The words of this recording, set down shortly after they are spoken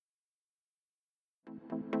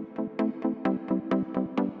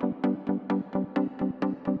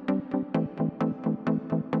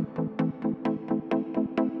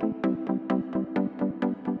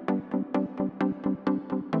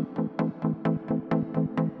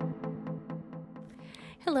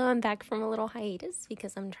Hello, I'm back from a little hiatus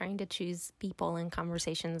because I'm trying to choose people and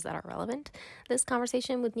conversations that are relevant. This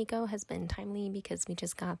conversation with Nico has been timely because we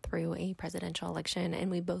just got through a presidential election and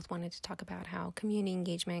we both wanted to talk about how community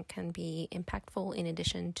engagement can be impactful in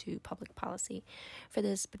addition to public policy. For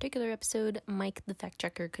this particular episode, Mike the fact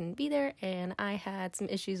checker couldn't be there and I had some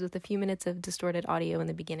issues with a few minutes of distorted audio in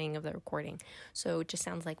the beginning of the recording, so it just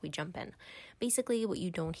sounds like we jump in. Basically, what you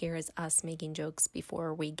don't hear is us making jokes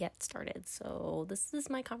before we get started, so this is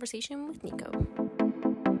my conversation with Nico.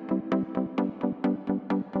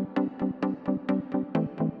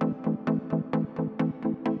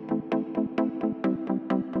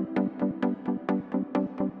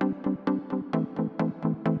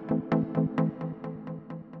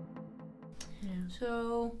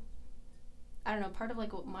 So, I don't know, part of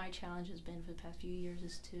like what my challenge has been for the past few years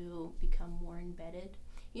is to become more embedded.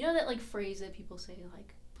 You know that like phrase that people say,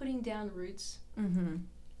 like, putting down roots? Mm-hmm.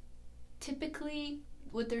 Typically,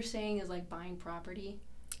 what they're saying is like buying property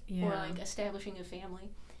or like establishing a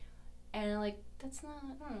family. And like, that's not,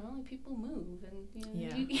 I don't know, like people move and, you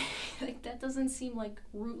know, like that doesn't seem like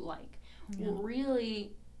root-like. Yeah. What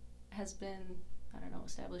really has been, I don't know,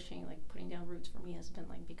 establishing, like putting down roots for me has been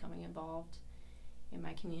like becoming involved in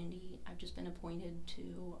my community. I've just been appointed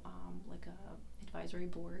to like a advisory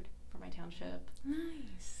board for my township.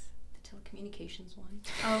 Nice. The telecommunications one.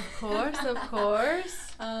 Of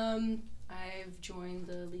course. I've joined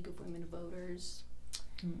the League of Women Voters,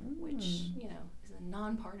 which, you know, is a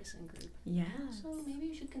nonpartisan group. Yes. So maybe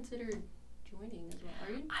you should consider joining as well.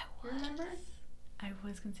 Are you? You remember? I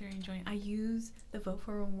was considering joining. I use the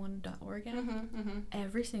vote411.org app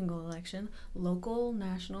every single election, local,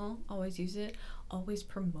 national. Always use it. Always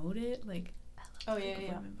promote it. Like, I love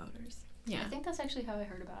women voters. Yeah, I think that's actually how I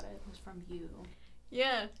heard about it. Was from you.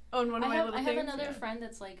 Yeah. Oh, and I have another friend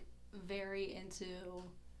that's like very into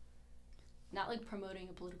not like promoting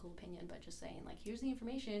a political opinion, but just saying like, here's the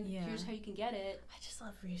information. Yeah. Here's how you can get it. I just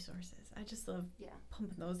love resources. I just love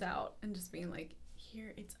pumping those out and just being like,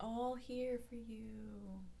 here, it's all here for you.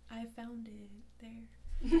 I found it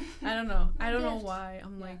there. I don't know. I don't know why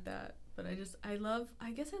I'm like that, but I love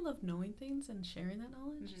knowing things and sharing that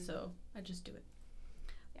knowledge. So I just do it.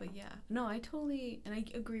 But no, I totally, and I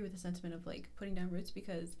agree with the sentiment of like putting down roots,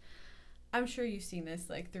 because I'm sure you've seen this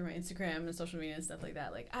like through my Instagram and social media and stuff like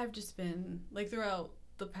that. Like I've just been like throughout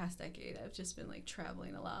the past decade, I've just been like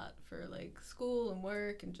traveling a lot for like school and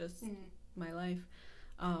work and just my life.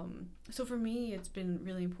 So for me, it's been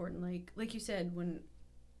really important. Like you said, when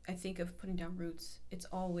I think of putting down roots, it's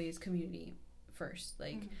always community first.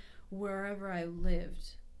 Like wherever I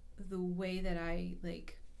lived, the way that I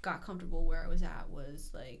like got comfortable where I was at was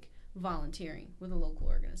like volunteering with a local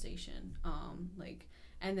organization.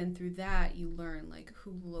 And then through that, you learn like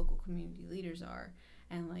who the local community leaders are,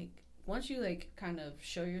 and like once you like kind of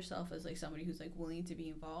show yourself as like somebody who's like willing to be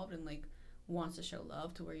involved and like wants to show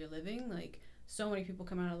love to where you're living, like so many people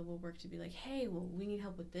come out of the woodwork to be like, hey, well, we need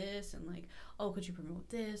help with this, and like, oh, could you promote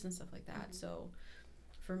this and stuff like that. So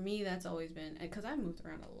for me, that's always been, because I've moved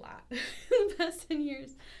around a lot in the past 10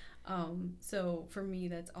 years. So for me,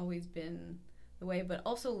 that's always been the way. But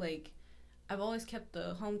also like I've always kept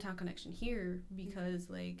the hometown connection here, because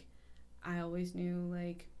like I always knew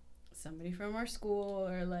like somebody from our school,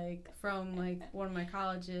 or like from like one of my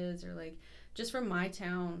colleges, or like just from my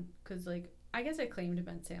town, because like I guess I claimed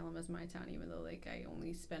Bensalem as my town, even though like I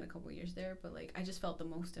only spent a couple years there, but like I just felt the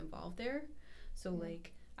most involved there. So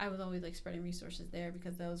like I was always like spreading resources there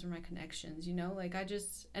because those were my connections, you know, like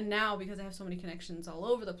and now because I have so many connections all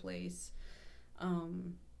over the place,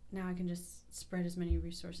 now I can just spread as many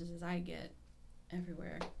resources as I get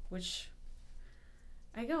everywhere, which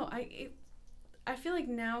I feel like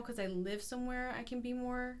now, because I live somewhere, I can be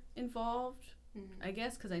more involved, I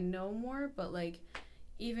guess, because I know more. But like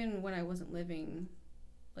even when I wasn't living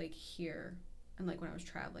like here, and like when I was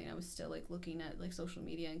traveling, I was still like looking at like social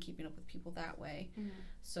media and keeping up with people that way.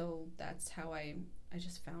 So that's how I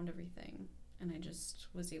just found everything, and I just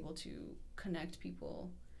was able to connect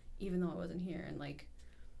people even though I wasn't here, and like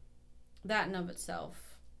that in of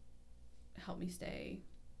itself helps me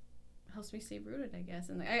stay rooted, I guess.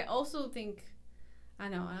 And like, I also think, I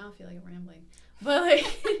don't feel like I'm rambling, but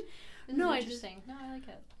like no, I like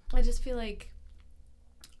it. I just feel like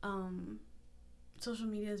social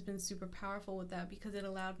media has been super powerful with that, because it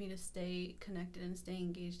allowed me to stay connected and stay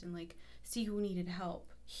engaged and like see who needed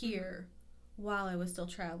help here while I was still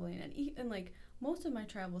traveling. And like most of my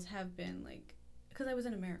travels have been like, because I was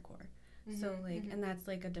in AmeriCorps. So like, and that's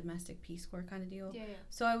like a domestic Peace Corps kind of deal. Yeah.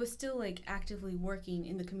 So I was still like actively working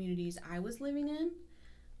in the communities I was living in,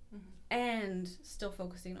 and still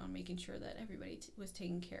focusing on making sure that everybody was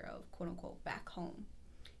taken care of, quote unquote, back home.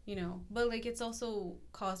 you know. But, like, it's also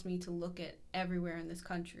caused me to look at everywhere in this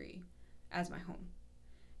country as my home.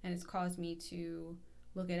 And it's caused me to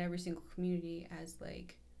look at every single community as,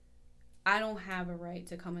 like, I don't have a right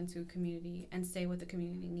to come into a community and say what the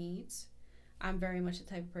community needs. I'm very much the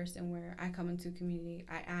type of person where I come into a community,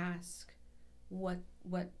 I ask, what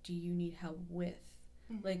do you need help with?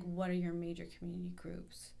 Mm-hmm. Like, what are your major community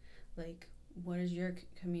groups? Like, what does your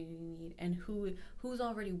community need? And who's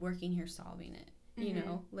already working here solving it? You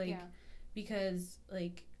know? Like, because,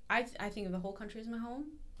 like, I think of the whole country as my home,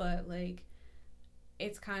 but, like,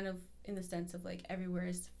 it's kind of in the sense of, like, everywhere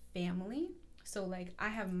is family. So, like, I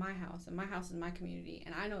have my house, and my house is my community,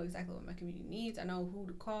 and I know exactly what my community needs. I know who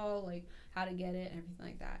to call, like, how to get it, and everything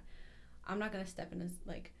like that. I'm not going to step into,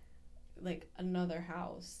 like another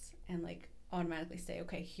house and, like, automatically say,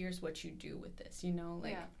 okay, here's what you do with this, you know?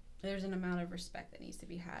 Like, there's an amount of respect that needs to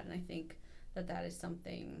be had, and I think that is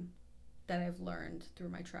something that I've learned through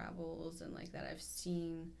my travels and, like, that I've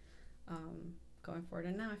seen going forward.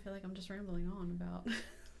 And now I feel like I'm just rambling on about...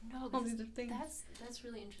 No, all these things. That's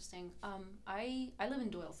really interesting. I live in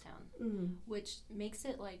Doylestown, which makes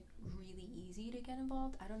it, like, really easy to get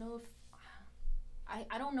involved. I don't know if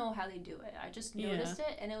I don't know how they do it. I just noticed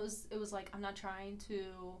it, and it was like, I'm not trying to,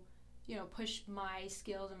 you know, push my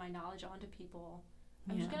skills and my knowledge onto people.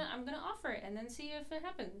 I'm gonna offer it and then see if it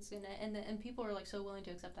happens, and people are, like, so willing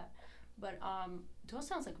to accept that. But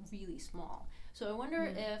Doylestown's, like, really small, so I wonder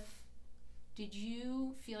if. Did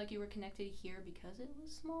you feel like you were connected here because it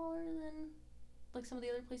was smaller than, like, some of the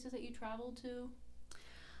other places that you traveled to?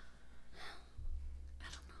 I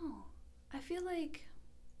don't know. I feel like...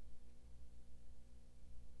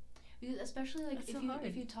 Because especially, like,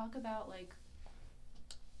 if you talk about, like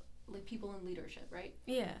people in leadership, right?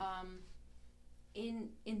 Yeah. In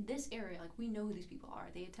this area, like, we know who these people are.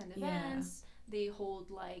 They attend events. They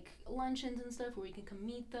hold, like, luncheons and stuff where we can come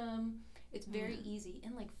meet them. It's very easy.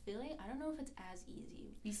 In, like, Philly, I don't know if it's as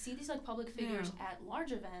easy. You see these, like, public figures at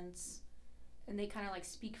large events, and they kind of, like,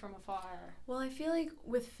 speak from afar. Well, I feel like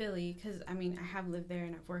with Philly, because, I mean, I have lived there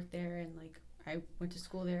and I've worked there, and, like, I went to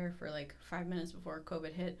school there for, like, 5 minutes before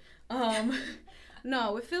COVID hit.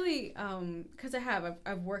 No, with Philly, because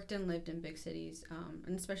I've worked and lived in big cities,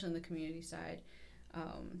 and especially in the community side.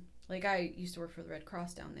 Like, I used to work for the Red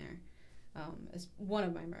Cross down there as one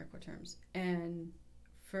of my AmeriCorps terms. And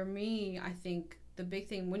for me, I think the big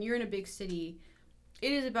thing, when you're in a big city,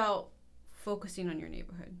 it is about focusing on your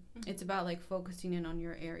neighborhood. Mm-hmm. It's about, like, focusing in on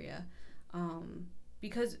your area.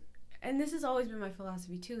 Because, and this has always been my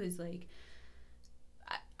philosophy too, is, like,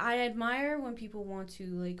 I admire when people want to,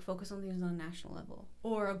 like, focus on things on a national level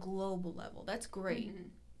or a global level. That's great. Mm-hmm.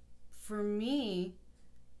 For me,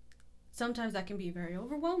 sometimes that can be very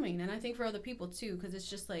overwhelming. And I think for other people too, because it's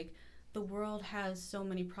just, like, the world has so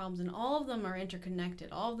many problems, and all of them are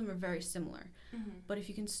interconnected. All of them are very similar. Mm-hmm. But if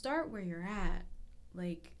you can start where you're at,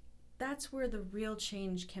 like, that's where the real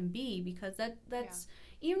change can be, because that's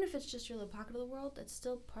even if it's just your little pocket of the world, that's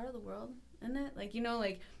still part of the world, isn't it? Like, you know,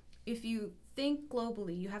 like, if you think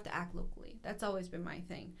globally, you have to act locally. That's always been my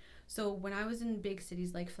thing. So when I was in big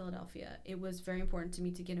cities like Philadelphia, it was very important to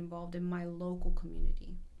me to get involved in my local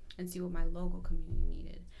community and see what my local community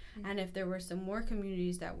needed. Mm-hmm. And if there were some more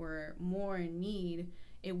communities that were more in need,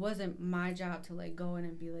 it wasn't my job to, like, go in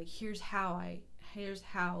and be like, here's how,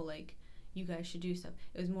 like, you guys should do stuff.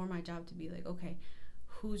 It was more my job to be like, okay,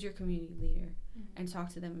 who's your community leader? Mm-hmm. And talk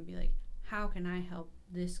to them and be like, how can I help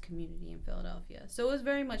this community in Philadelphia? So it was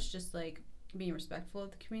very much just, like, being respectful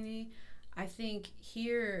of the community. I think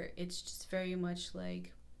here it's just very much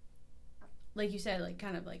like you said, like,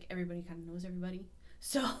 kind of like everybody kind of knows everybody.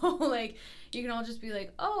 So, like, you can all just be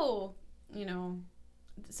like, oh, you know,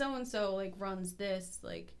 so-and-so, like, runs this.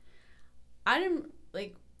 Like, I didn't,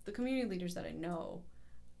 like, the community leaders that I know,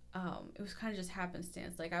 it was kind of just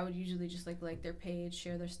happenstance. Like, I would usually just, like their page,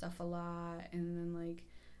 share their stuff a lot, and then, like,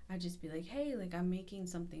 I'd just be like, hey, like, I'm making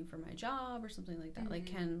something for my job or something like that.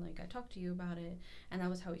 Mm-hmm. Like, I talk to you about it? And that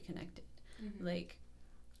was how we connected. Mm-hmm. Like,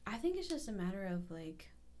 I think it's just a matter of, like,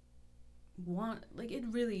 it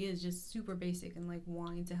really is just super basic and, like,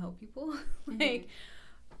 wanting to help people. Like,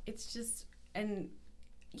 it's just, and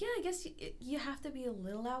yeah, I guess you have to be a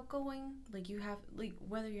little outgoing. Like, you have, like,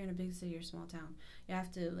 whether you're in a big city or small town, you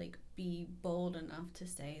have to, like, be bold enough to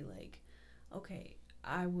say, like, okay,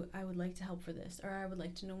 I would like to help for this, or I would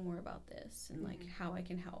like to know more about this, and, like, how I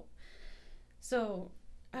can help. So,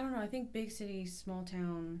 I don't know, I think big city, small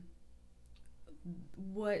town,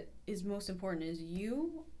 what is most important is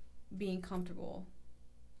you being comfortable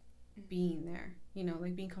being there, you know,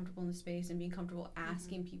 like, being comfortable in the space and being comfortable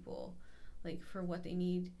asking people, like, for what they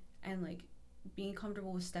need, and, like, being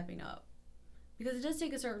comfortable with stepping up, Because it does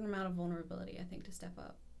take a certain amount of vulnerability, I think, to step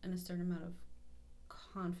up, and a certain amount of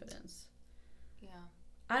confidence. Yeah.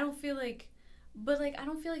 I don't feel like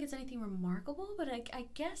it's anything remarkable, but I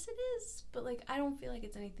guess it is. But, like, I don't feel like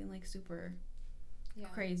it's anything, like, super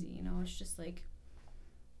crazy, you know? It's just, like,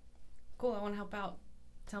 cool, I want to help out.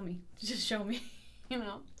 Tell me. Just show me, you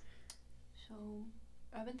know? So,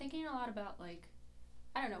 I've been thinking a lot about, like,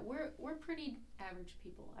 I don't know, we're pretty average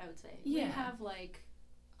people, I would say. Yeah. We have, like,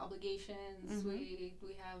 obligations, we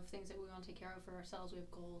have things that we want to take care of for ourselves, we have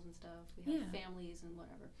goals and stuff, we have families and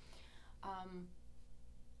whatever.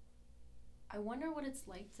 I wonder what it's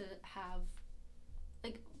like to have,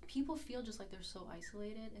 like, people feel just like they're so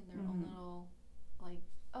isolated in their own little, like,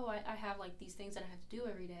 oh, I have, like, these things that I have to do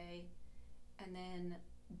every day, and then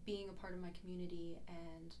being a part of my community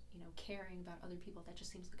and, you know, caring about other people, that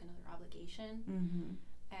just seems like another obligation.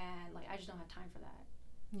 And, like, I just don't have time for that.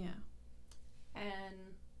 Yeah.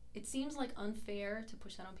 And it seems, like, unfair to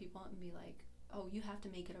push that on people and be like, oh, you have to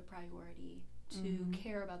make it a priority to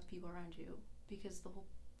care about the people around you, because the whole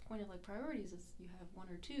point of, like, priorities is you have one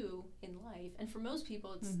or two in life, and for most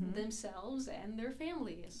people it's themselves and their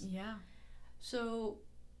families. Yeah. So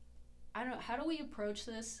I don't know, how do we approach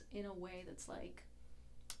this in a way that's like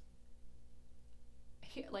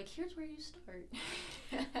here's where you start.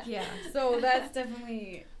 Yeah, so that's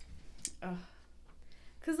definitely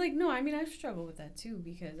because, like, no, I mean, I've struggled with that too,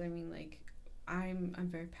 because I mean, like, I'm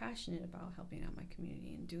very passionate about helping out my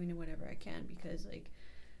community and doing whatever I can, because, like,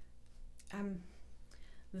 I'm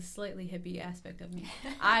the slightly hippie aspect of me.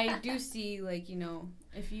 I do see, like, you know,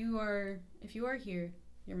 if you are here,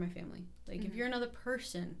 you're my family. Like, if you're another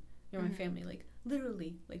person, you're my family. Like,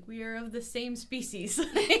 literally, like, we are of the same species.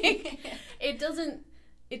 Like, it does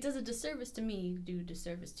a disservice to me, do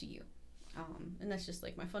disservice to you. And that's just,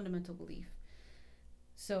 like, my fundamental belief.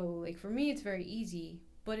 So, like, for me, it's very easy,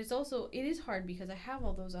 but it is hard because I have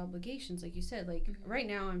all those obligations, like you said. Like, right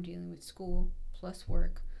now I'm dealing with school, plus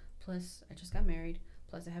work, plus I just got married,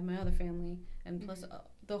 plus I have my other family, and plus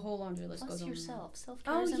the whole laundry list goes on. Plus yourself.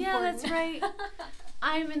 Self-care is important. Oh, yeah, that's right.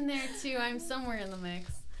 I'm in there, too. I'm somewhere in the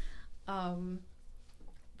mix.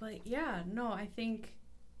 But, yeah, no, I think...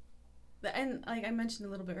 And, like, I mentioned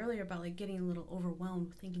a little bit earlier about, like, getting a little overwhelmed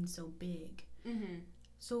with thinking so big.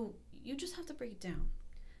 So you just have to break it down.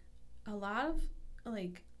 A lot of,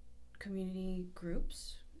 like, community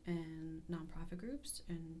groups and nonprofit groups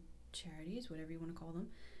and charities, whatever you want to call them,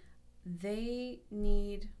 they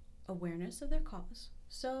need awareness of their cause.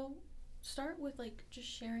 So start with, like, just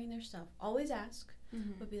sharing their stuff. Always ask,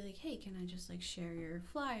 but be like, hey, can I just, like, share your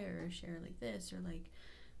flyer, or share, like, this, or, like,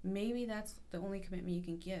 maybe that's the only commitment you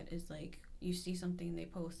can get is, like, you see something they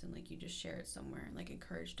post and, like, you just share it somewhere and, like,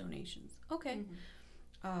 encourage donations. Okay.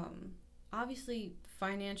 Obviously,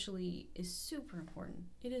 financially is super important.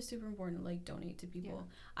 It is super important to, like, donate to people.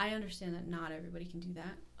 Yeah. I understand that not everybody can do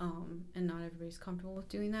that, and not everybody's comfortable with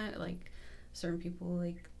doing that. Like, certain people,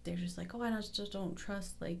 like, they're just like, oh, I just don't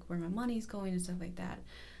trust, like, where my money's going and stuff like that.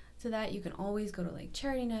 So that you can always go to, like,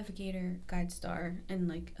 Charity Navigator, GuideStar, and,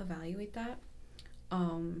 like, evaluate that,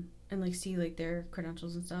 and, like, see, like, their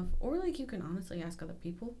credentials and stuff. Or, like, you can honestly ask other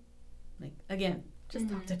people. Like, again, just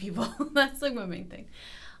talk to people. That's, like, my main thing.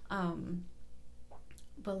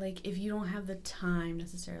 But, like, if you don't have the time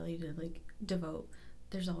necessarily to, like, devote,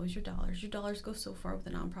 there's always your dollars. Your dollars go so far with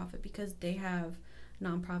a nonprofit because they have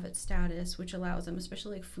nonprofit status, which allows them,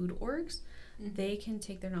 especially, like, food orgs, they can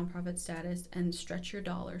take their nonprofit status and stretch your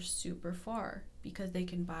dollars super far because they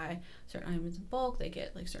can buy certain items in bulk. They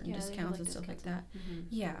get, like, certain discounts and stuff like that.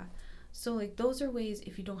 Yeah. So, like, those are ways,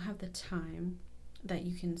 if you don't have the time, that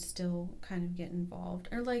you can still kind of get involved.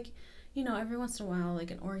 Or, like, you know, every once in a while,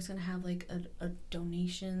 like, an org's going to have, like, a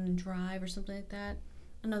donation drive or something like that.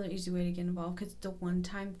 Another easy way to get involved, because it's a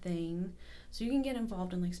one-time thing. So you can get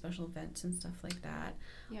involved in, like, special events and stuff like that.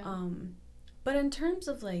 Yeah. But in terms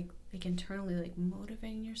of, like internally, like,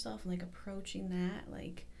 motivating yourself and, like, approaching that,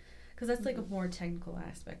 like, because that's, like, a more technical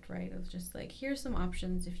aspect, right? Of just, like, here's some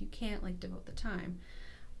options if you can't, like, devote the time.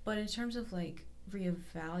 But in terms of, like,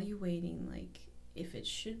 reevaluating, like, if it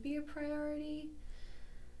should be a priority...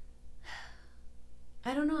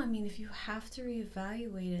 I don't know. I mean, if you have to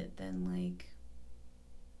reevaluate it, then, like,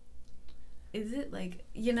 is it, like,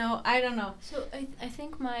 you know, I don't know. So I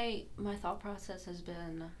think my thought process has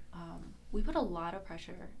been, we put a lot of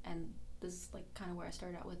pressure, and this is, like, kind of where I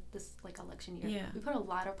started out with this, like, election year. Yeah. We put a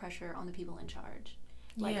lot of pressure on the people in charge.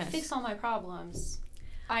 Like, yes. Fix all my problems.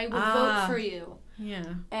 I will vote for you. Yeah.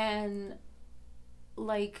 And,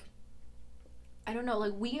 like, I don't know,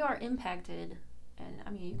 like, we are impacted, and, I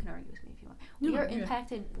mean, you can argue with me if you want. We are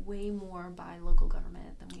impacted way more by local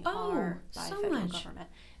government than we are by federal government,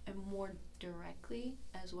 and more directly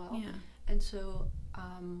as well. Yeah. And so,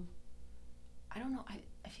 I don't know.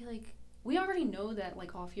 I feel like we already know that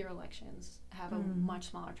like off-year elections have a much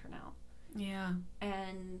smaller turnout. Yeah.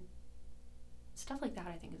 And stuff like that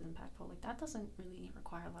I think is impactful. Like that doesn't really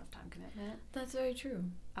require a lot of time commitment. That's very true.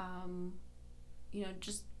 You know,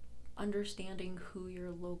 just understanding who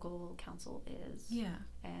your local council is. Yeah.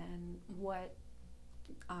 And what,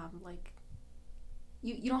 like,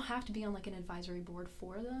 you don't have to be on like an advisory board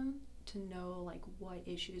for them to know like what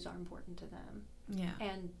issues are important to them. Yeah.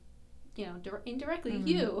 And, you know, indirectly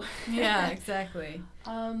you. Yeah, exactly.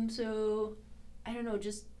 So I don't know,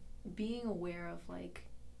 just being aware of like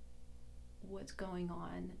what's going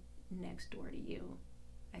on next door to you.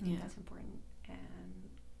 I think that's important. And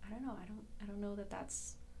I don't know, I don't know that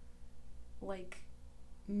that's like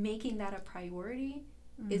making that a priority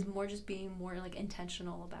is more just being more like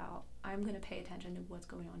intentional about I'm going to pay attention to what's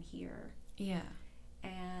going on here. Yeah.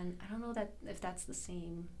 And I don't know that if that's the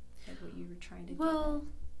same as what you were trying to Well,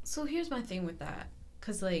 so here's my thing with that.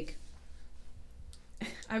 Because, like,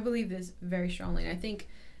 I believe this very strongly. And I think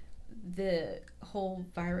the whole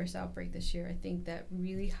virus outbreak this year, I think that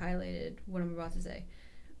really highlighted what I'm about to say.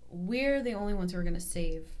 We're the only ones who are going to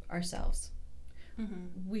save ourselves.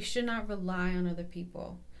 We should not rely on other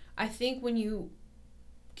people. I think when you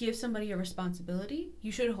give somebody a responsibility,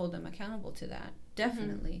 you should hold them accountable to that.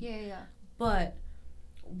 Definitely. Yeah. But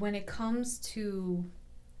when it comes to,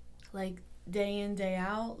 like, day in, day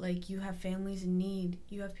out, like, you have families in need.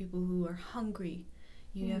 You have people who are hungry.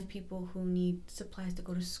 You have people who need supplies to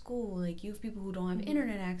go to school. Like, you have people who don't have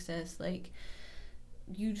internet access. Like,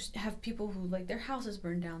 you just have people who, like, their house is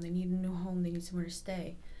burned down. They need a new home. They need somewhere to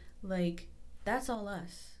stay. Like, that's all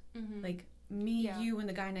us. Like, me, you, and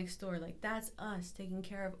the guy next door. Like, that's us taking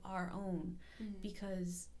care of our own.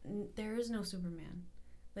 Because there is no Superman.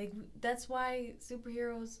 Like, that's why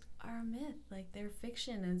superheroes are a myth. Like, they're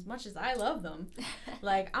fiction. As much as I love them,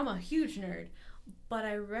 like, I'm a huge nerd. But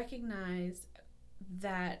I recognize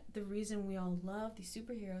that the reason we all love these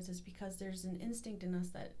superheroes is because there's an instinct in us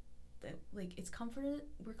that like,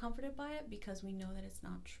 we're comforted by it because we know that it's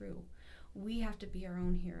not true. We have to be our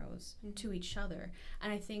own heroes to each other.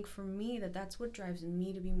 And I think for me that's what drives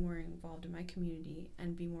me to be more involved in my community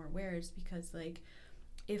and be more aware, is because, like,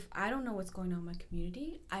 if I don't know what's going on in my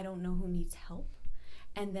community, I don't know who needs help,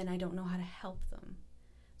 and then I don't know how to help them.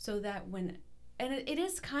 So that and it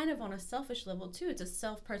is kind of on a selfish level too. It's a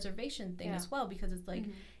self-preservation thing as well, because it's like,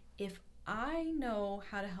 if I know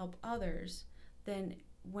how to help others, then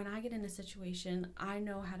when I get in a situation, I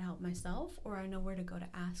know how to help myself, or I know where to go to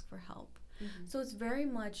ask for help. So it's very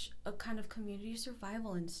much a kind of community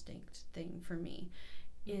survival instinct thing for me,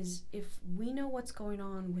 is if we know what's going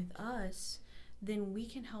on with us, then we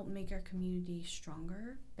can help make our community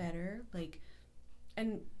stronger, better, like,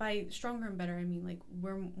 and by stronger and better, I mean, like,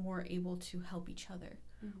 we're more able to help each other.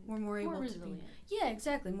 We're more able resilient. to be, yeah,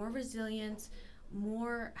 exactly, more resilient,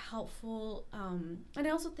 more helpful. And I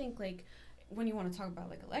also think, like, when you want to talk about,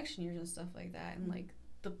 like, election years and stuff like that, and, like,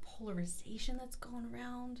 the polarization that's going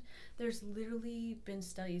around, there's literally been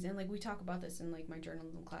studies, and, like, we talk about this in, like, my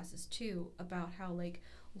journalism classes too, about how, like,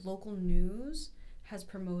 local news has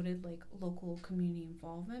promoted, like, local community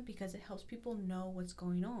involvement because it helps people know what's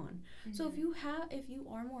going on. So if you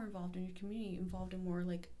are more involved in your community, involved in more,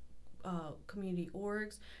 like, community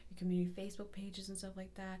orgs, your community Facebook pages and stuff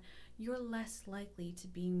like that, you're less likely to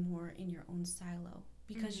be more in your own silo,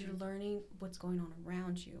 because you're learning what's going on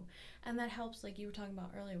around you. And that helps, like you were talking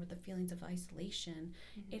about earlier with the feelings of isolation.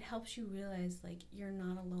 It helps you realize, like, you're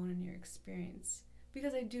not alone in your experience.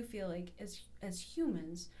 Because I do feel like as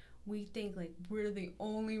humans, we think, like, we're the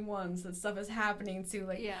only ones that stuff is happening to.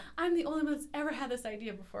 Like, I'm the only one that's ever had this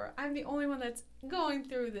idea before. I'm the only one that's going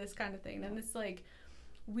through this kind of thing. And it's like,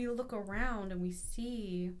 we look around and we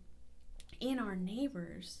see in our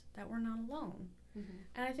neighbors that we're not alone.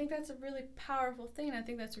 And I think that's a really powerful thing. I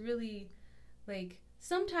think that's really, like,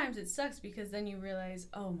 sometimes it sucks because then you realize,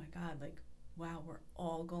 oh my God, like, wow, we're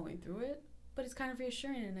all going through it. But it's kind of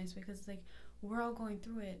reassuring in a nice way, because it's like, we're all going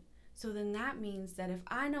through it. So then that means that if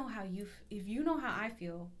I know how if you know how I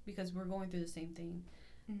feel, because we're going through the same thing,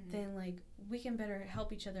 then, like, we can better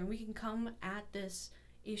help each other, and we can come at this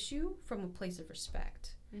issue from a place of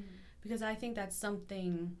respect. Because I think that's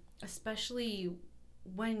something, especially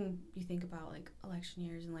when you think about, like, election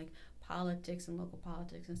years and, like, politics and local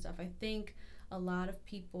politics and stuff, I think a lot of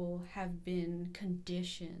people have been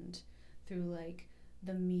conditioned through, like,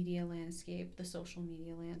 the media landscape, the social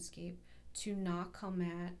media landscape, to not come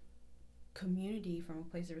at community from a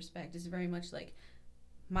place of respect. It's very much like,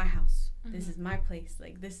 my house, this is my place,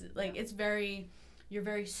 like, this is, like, it's very, you're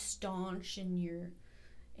very staunch in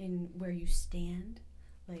in where you stand.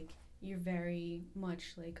 Like, you're very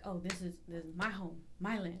much like, oh, this is my home,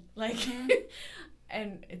 my land. Like,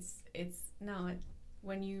 and it's no,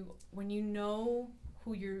 when you know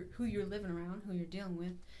who you're living around, who you're dealing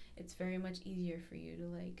with, it's very much easier for you to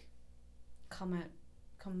like come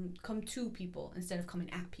to people instead of coming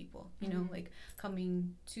at people, you know, like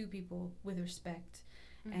coming to people with respect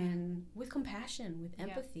and with compassion, with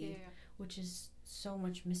empathy, which is so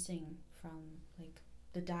much missing from like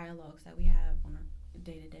the dialogues that we have on a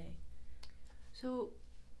day-to-day. So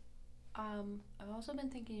I've also been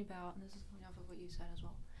thinking about, and this is going off of what you said as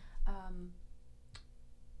well,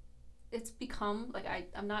 it's become, like,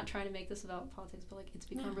 I'm not trying to make this about politics, but like it's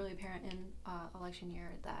become really apparent in election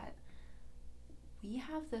year that we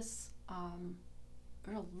have this,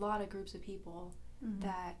 there's a lot of groups of people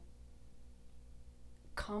that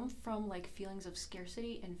come from like feelings of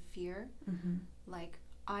scarcity and fear. Like,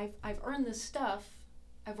 I've earned this stuff,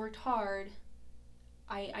 I've worked hard,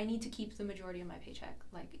 I need to keep the majority of my paycheck.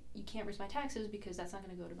 Like, you can't raise my taxes because that's not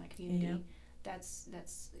going to go to my community. That's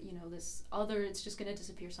you know, this other, it's just going to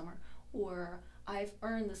disappear somewhere. Or I've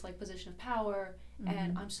earned this like position of power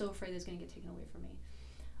and I'm so afraid it's going to get taken away from me.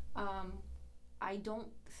 I don't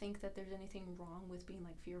think that there's anything wrong with being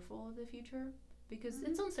like fearful of the future, because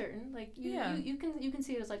it's uncertain. Like, you can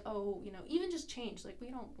see it as like, oh, you know, even just change. Like, we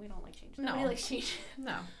don't like change. Nobody likes change.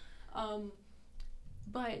 No.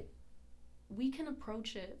 But we can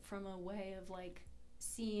approach it from a way of like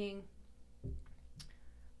seeing,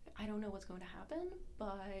 I don't know what's going to happen,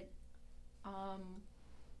 but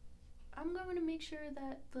I'm going to make sure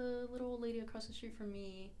that the little old lady across the street from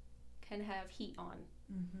me can have heat on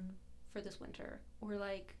for this winter. Or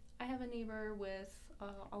like, I have a neighbor with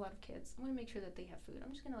a lot of kids. I'm going to make sure that they have food.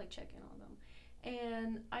 I'm just going to like check in on them.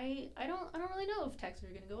 And I don't really know if taxes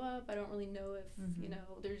are going to go up. I don't really know if you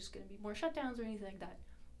know, there's going to be more shutdowns or anything like that.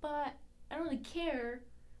 But I don't really care.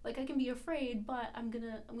 Like, I can be afraid, but I'm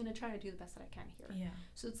gonna try to do the best that I can here. Yeah.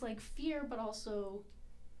 So it's like fear, but also,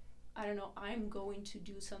 I don't know, I'm going to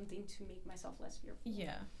do something to make myself less fearful.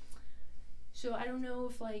 Yeah. So I don't know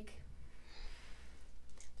if like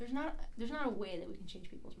there's not a way that we can change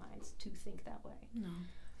people's minds to think that way. No.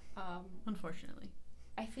 Unfortunately.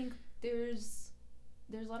 I think there's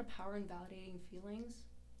a lot of power in validating feelings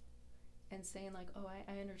and saying like, oh,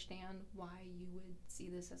 I understand why you would see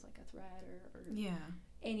this as like a threat or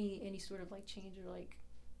any sort of like change or like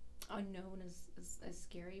unknown is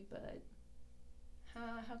scary, but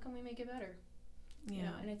how can we make it better? Yeah. You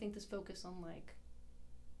know, and I think this focus on like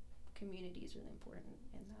community is really important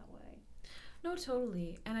in that way. No,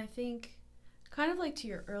 totally. And I think kind of like to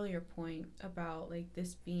your earlier point about like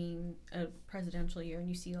this being a presidential year and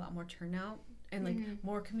you see a lot more turnout and like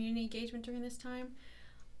more community engagement during this time,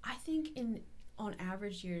 I think on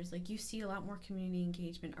average years, like you see a lot more community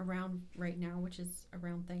engagement around right now, which is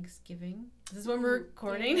around Thanksgiving. This is when we're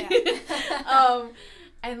recording. Yeah.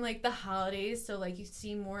 And like the holidays, so like you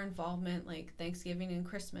see more involvement like Thanksgiving and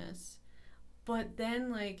Christmas. But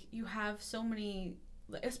then like you have so many,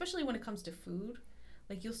 especially when it comes to food,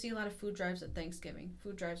 like you'll see a lot of food drives at Thanksgiving,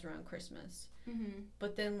 food drives around Christmas.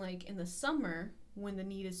 But then like in the summer when the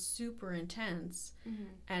need is super intense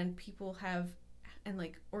and people have, and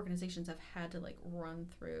like organizations have had to like run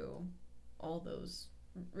through all those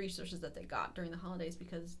resources that they got during the holidays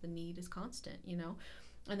because the need is constant, you know?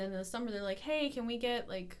 And then in the summer they're like, hey, can we get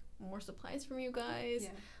like more supplies from you guys? Yeah.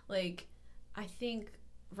 Like, I think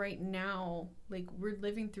right now, like we're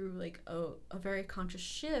living through like a very conscious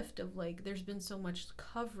shift of like, there's been so much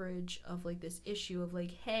coverage of like this issue of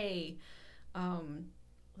like, hey,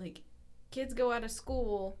 like kids go out of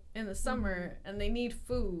school in the summer and they need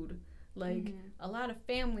food. Like a lot of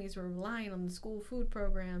families were relying on the school food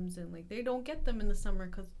programs and like they don't get them in the summer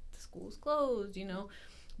because the school's closed, you know.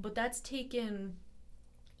 But that's taken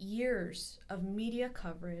years of media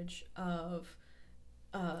coverage of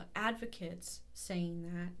advocates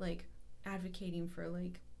saying that, like advocating for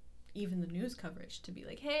like even the news coverage to be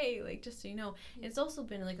like, hey, like just so you know. It's also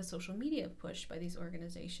been like a social media push by these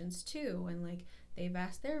organizations too, and like they've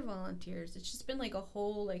asked their volunteers. It's just been like a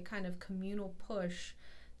whole like kind of communal push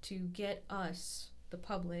to get us, the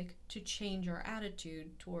public, to change our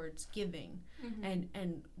attitude towards giving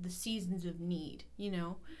and the seasons of need, you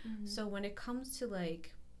know? So when it comes to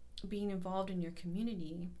like being involved in your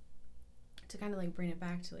community, to kind of like bring it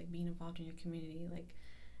back to like being involved in your community, like,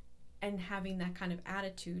 and having that kind of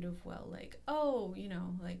attitude of, well, like, oh, you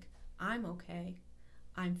know, like, I'm okay,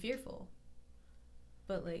 I'm fearful,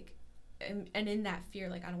 but like, and in that fear,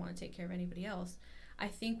 like, I don't want to take care of anybody else. I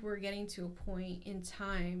think we're getting to a point in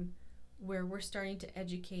time where we're starting to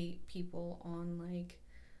educate people on like,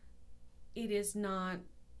 it is not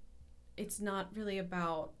it's not really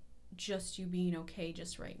about just you being okay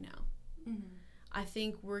just right now. Mm-hmm. I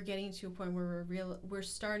think we're getting to a point where we're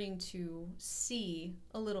starting to see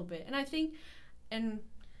a little bit, and I think, and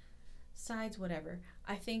sides whatever,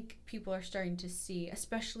 I think people are starting to see,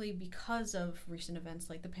 especially because of recent events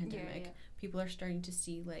like the pandemic, people are starting to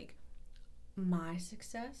see like my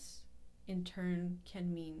success in turn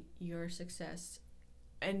can mean your success.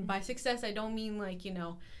 And by success, I don't mean like, you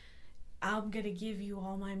know, I'm gonna give you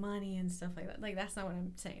all my money and stuff like that. Like, that's not what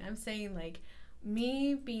I'm saying. I'm saying like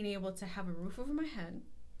me being able to have a roof over my head,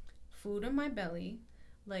 food in my belly,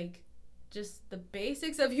 like just the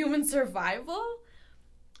basics of human survival,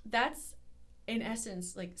 that's in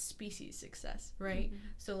essence like species success, right? Mm-hmm.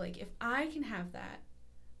 So like if I can have that,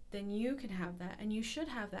 then you can have that, and you should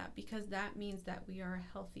have that, because that means that we are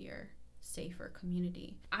a healthier, safer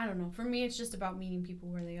community. I don't know. For me, it's just about meeting people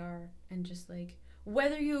where they are, and just like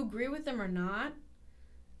whether you agree with them or not,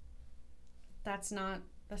 that's not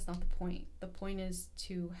the point. The point is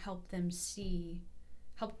to help them see,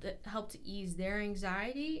 help to ease their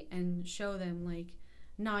anxiety and show them like,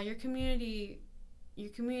 nah, your community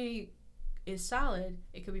is solid.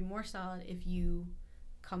 It could be more solid if you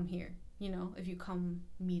come here. You know, if you come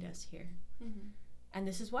meet us here. Mm-hmm. And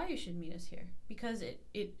this is why you should meet us here, because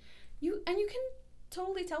you can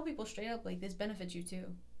totally tell people straight up like this benefits you too.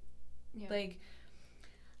 Yeah. Like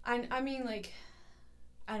I mean, like,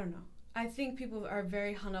 I don't know. I think people are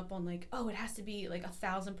very hung up on like, oh, it has to be like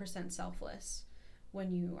 1,000% selfless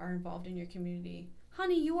when you are involved in your community.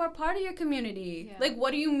 Honey, you are part of your community. Yeah. Like,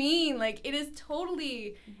 what do you mean? Like, it is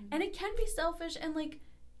totally, and it can be selfish, and like,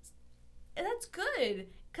 that's good,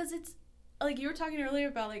 because it's, like you were talking earlier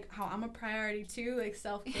about like how I'm a priority too, like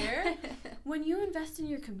self-care. When you invest in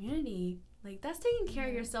your community, like that's taking care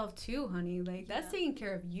of yourself too, honey. Like that's taking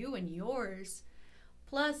care of you and yours,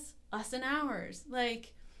 plus us and ours.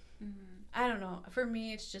 Like, I don't know. For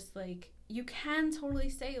me, it's just like, you can totally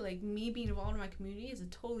say like me being involved in my community is a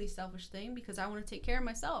totally selfish thing because I want to take care of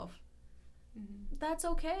myself. Mm-hmm. That's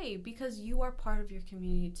okay, because you are part of your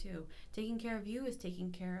community too. Taking care of you is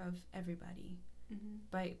taking care of everybody.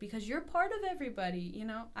 Mm-hmm. Because you're part of everybody, you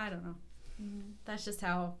know? I don't know. Mm-hmm. That's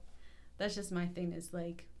just my thing, is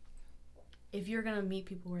like, if you're gonna meet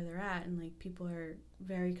people where they're at, and like people are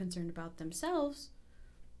very concerned about themselves,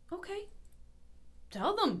 okay,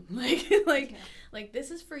 tell them like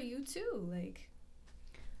this is for you too. Like,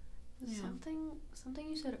 something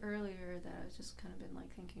you said earlier that I've just kind of been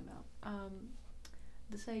like thinking about,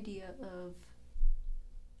 this idea of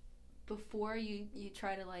before you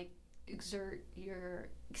try to like exert your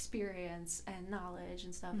experience and knowledge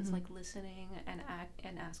and stuff, it's like listening and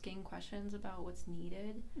asking questions about what's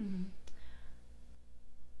needed.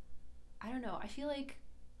 I don't know, I feel like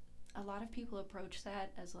a lot of people approach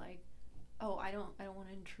that as like, oh, I don't want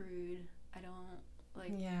to intrude, I don't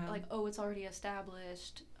like oh, it's already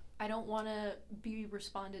established, I don't want to be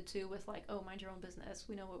responded to with like, oh, mind your own business,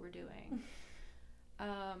 we know what we're doing.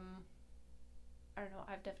 I don't know,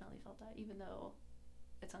 I've definitely felt that, even though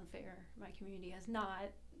it's unfair, my community has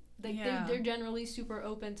not. Like, they're generally super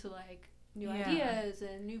open to like new ideas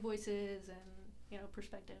and new voices and, you know,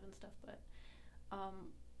 perspective and stuff, but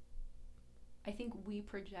I think we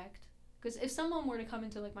project, because if someone were to come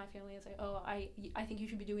into like my family and say, oh, I think you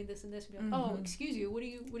should be doing this and this, and be like, oh, excuse you, what are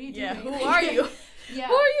you doing? Who are you? Who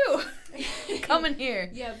are you? Come in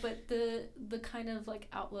here. Yeah, but the kind of like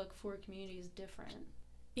outlook for a community is different.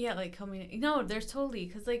 Yeah, like coming, no, there's totally,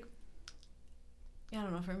 because like, I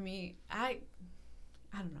don't know, for me, I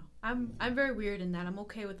don't know. I'm very weird in that I'm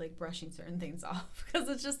okay with like brushing certain things off, because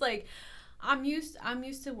it's just like I'm used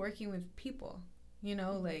to working with people, you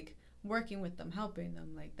know, like working with them, helping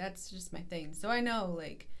them, like that's just my thing. So I know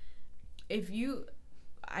like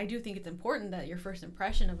I do think it's important that your first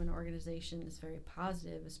impression of an organization is very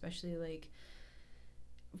positive, especially like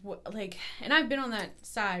and I've been on that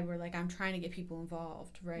side where like I'm trying to get people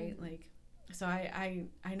involved, right? Like, so I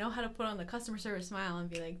know how to put on the customer service smile and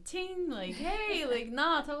be like, ting, like, hey, like,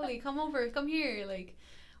 nah, totally, come here, like,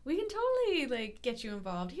 we can totally, like, get you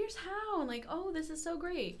involved, here's how, and like, oh, this is so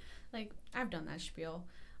great, like, I've done that spiel,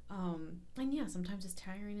 and yeah, sometimes it's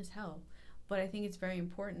tiring as hell, but I think it's very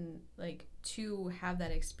important, like, to have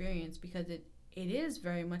that experience, because it is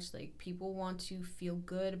very much, like, people want to feel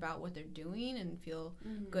good about what they're doing, and feel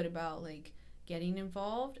good about, like, getting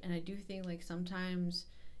involved, and I do think, like, sometimes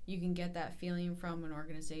you can get that feeling from an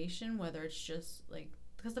organization, whether it's just like,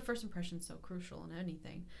 because the first impression is so crucial in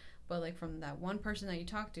anything, but like from that one person that you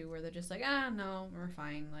talk to where they're just like, no, we're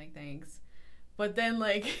fine, like, thanks, but then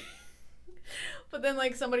like But then,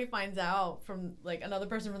 like, somebody finds out from, like, another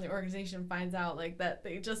person from the organization finds out, like, that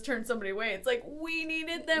they just turned somebody away. It's like, we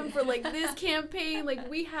needed them for, like, this campaign. Like,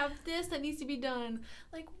 we have this that needs to be done.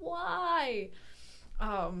 Like, why?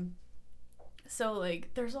 So, like,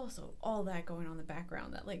 there's also all that going on in the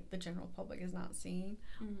background that, like, the general public is not seeing.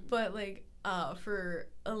 Mm-hmm. But, like, for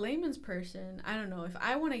a layman's person, I don't know, if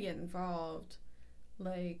I want to get involved,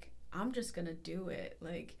 like, I'm just gonna do it.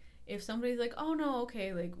 Like, if somebody's like, oh, no,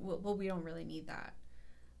 okay, like, well, we don't really need that,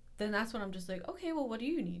 then that's when I'm just like, okay, well, what do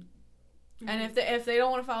you need? Mm-hmm. And if they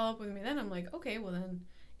don't want to follow up with me, then I'm like, okay, well, then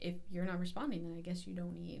if you're not responding, then I guess you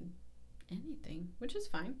don't need anything, which is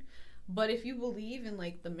fine. But if you believe in,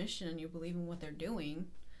 like, the mission and you believe in what they're doing,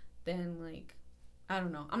 then, like, I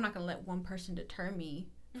don't know. I'm not going to let one person deter me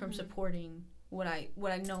from mm-hmm. supporting what I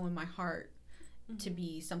know in my heart mm-hmm. to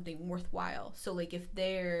be something worthwhile. So, like, if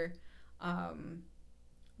they're,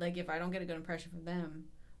 like, if I don't get a good impression from them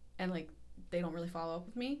and, like, they don't really follow up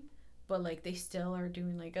with me, but, like, they still are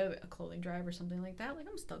doing, like, a clothing drive or something like that, like,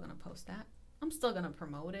 I'm still going to post that. I'm still going to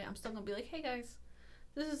promote it. I'm still going to be like, hey, guys,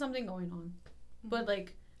 this is something going on. Mm-hmm. But,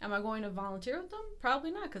 like, am I going to volunteer with them? Probably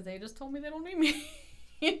not, because they just told me they don't need me.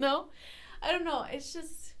 You know? I don't know. It's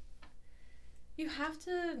just, you have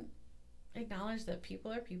to acknowledge that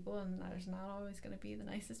people are people, and there's not always going to be the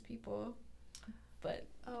nicest people. But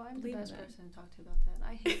I'm the best person to talk to about that.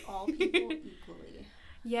 I hate all people equally.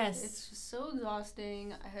 Yes. It's just so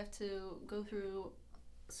exhausting. I have to go through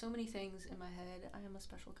so many things in my head. I am a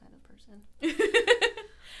special kind of person.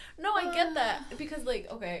 No, I get that. Because, like,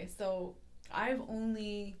 okay, so I've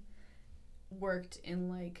only worked in,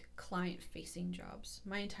 like, client-facing jobs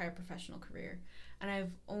my entire professional career, and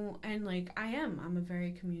I'm a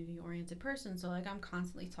very community-oriented person, so, like, I'm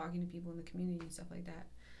constantly talking to people in the community and stuff like that.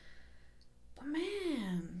 But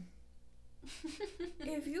man,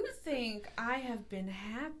 if you think I have been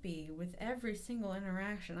happy with every single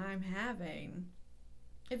interaction I'm having,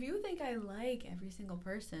 if you think I like every single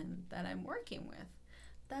person that I'm working with,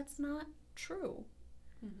 that's not true.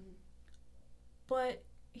 Mm-hmm. But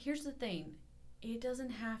here's the thing. It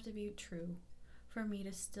doesn't have to be true for me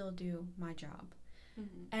to still do my job.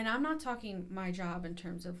 Mm-hmm. And I'm not talking my job in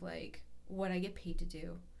terms of, like, what I get paid to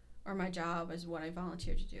do, or my job as what I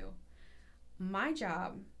volunteer to do. My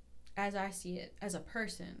job, as I see it, as a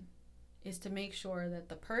person, is to make sure that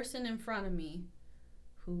the person in front of me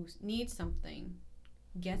who needs something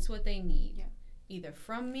gets what they need, either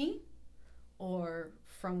from me or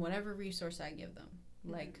from whatever resource I give them.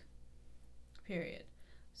 Mm-hmm. Like, period.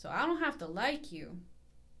 So I don't have to like you,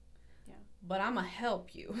 but I'm going to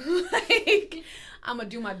help you. Like, I'm going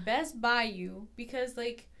to do my best by you because,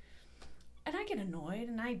 like, and I get annoyed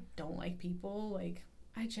and I don't like people. Like,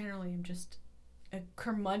 I generally am just a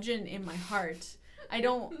curmudgeon in my heart.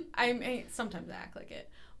 I sometimes act like it,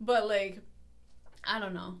 but, like, I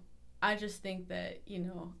don't know. I just think that, you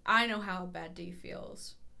know, I know how a bad day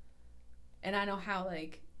feels. And I know how,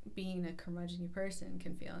 like, being a curmudgeon-y person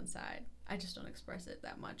can feel inside. I just don't express it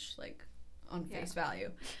that much, like, on face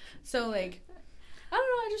value. So, like, I don't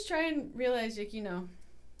know, I just try and realize, like, you know,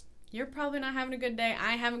 you're probably not having a good day.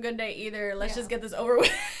 I ain't having a good day either. Let's just get this over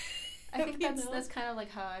with. I think that's kind of, like,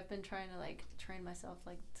 how I've been trying to, like, train myself,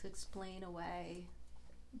 like, to explain away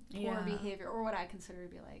poor behavior, or what I consider to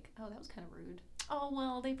be, like, oh, that was kind of rude. Oh,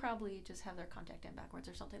 well, they probably just have their contact in backwards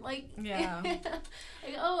or something. Like, like,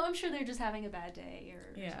 oh, I'm sure they're just having a bad day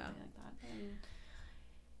or something like that.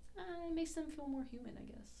 And it makes them feel more human, I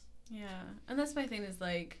guess. Yeah. And that's my thing is,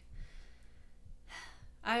 like,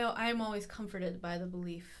 I'm always comforted by the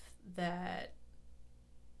belief that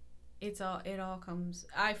it all comes,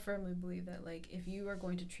 I firmly believe that, like, if you are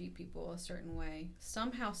going to treat people a certain way,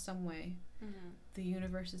 somehow, some way, mm-hmm. the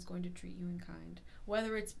universe is going to treat you in kind.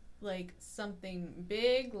 Whether it's, like, something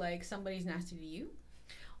big, like somebody's nasty to you,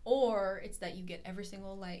 or it's that you get every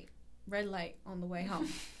single red light on the way home.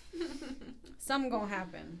 Something gonna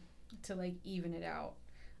happen to, like, even it out.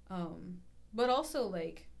 But also,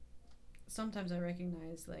 like, sometimes I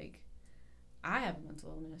recognize, like, I have a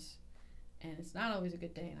mental illness, and it's not always a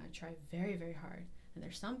good day, and I try very, very hard. And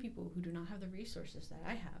there's some people who do not have the resources that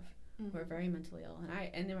I have, mm-hmm. who are very mentally ill.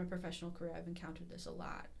 And in my professional career, I've encountered this a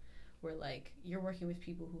lot, where, like, you're working with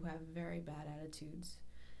people who have very bad attitudes,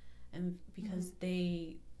 and because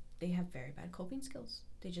mm-hmm. they have very bad coping skills.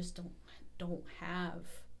 They just don't have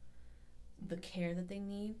the care that they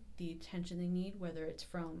need, the attention they need, whether it's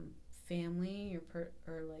from family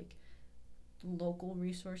or like local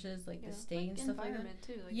resources, like the state, like, and stuff like that. Environment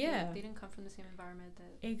too. Like, they didn't come from the same environment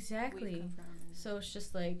that exactly. we come from. So it's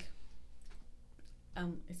just like,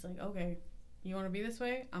 it's like, okay, you want to be this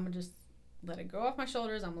way? I'm gonna just let it go off my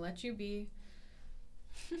shoulders. I'm gonna let you be.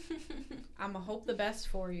 I'm gonna hope the best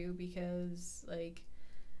for you, because like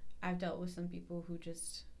I've dealt with some people who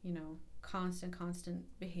just, you know, constant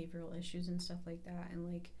behavioral issues and stuff like that,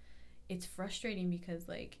 and like it's frustrating because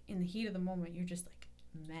like in the heat of the moment you're just like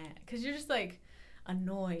mad because you're just like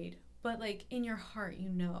annoyed, but like in your heart you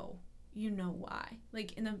know why.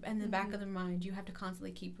 Like in the back of the mind you have to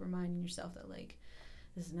constantly keep reminding yourself that like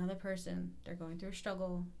this is another person, they're going through a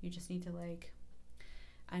struggle, you just need to like,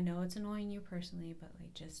 I know it's annoying you personally, but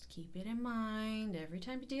like just keep it in mind every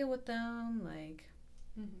time you deal with them. Like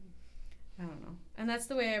I don't know. And that's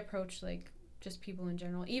the way I approach like just people in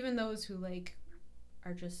general, even those who like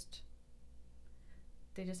are just,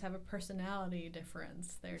 they just have a personality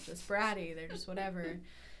difference, they're just bratty, they're just whatever.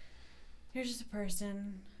 You're just a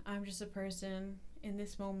person, I'm just a person. In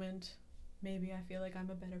this moment maybe I feel like I'm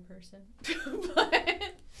a better person. But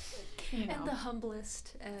you know. And the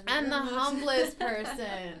humblest and the humblest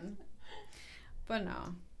person. But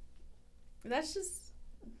no, that's just,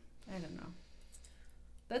 I don't know,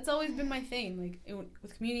 that's always been my thing. Like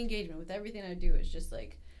with community engagement, with everything I do, it's just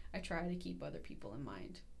like I try to keep other people in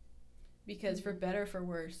mind, because for better or for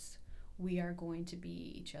worse, we are going to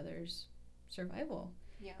be each other's survival.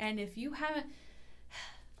 Yeah. And if you haven't,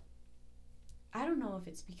 I don't know if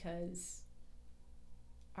it's because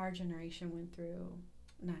our generation went through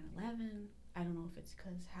 9/11. I don't know if it's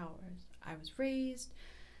because how I was raised.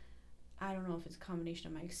 I don't know if it's a combination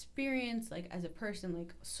of my experience, like as a person,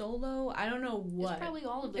 like solo. I don't know what. It's probably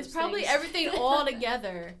all of those things. It's probably everything all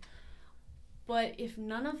together. But if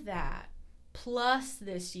none of that, plus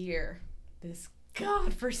this year, this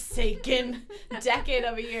godforsaken decade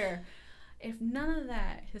of a year, if none of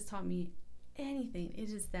that has taught me anything,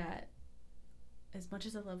 it is that as much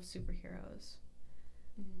as I love superheroes,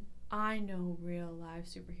 I know real live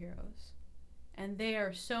superheroes. And they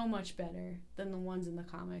are so much better than the ones in the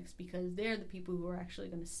comics, because they're the people who are actually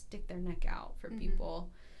going to stick their neck out for people.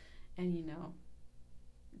 And, you know,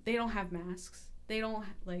 they don't have masks. They don't,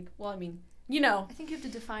 like, well, I mean, you know. I think you have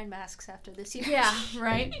to define masks after this year. Yeah,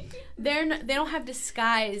 right? They don't have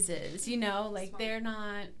disguises, you know? Like,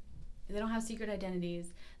 Smart. They don't have secret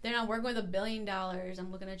identities. They're not working with $1 billion.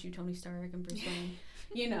 I'm looking at you, Tony Stark and Bruce Wayne.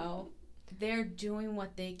 You know, they're doing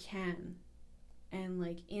what they can. And,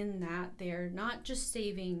 like, in that, they're not just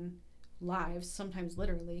saving lives, sometimes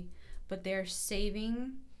literally, but they're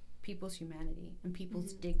saving people's humanity and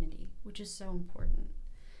people's dignity, which is so important.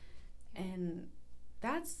 And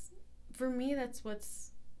that's, for me, that's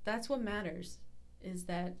what matters, is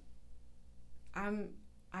that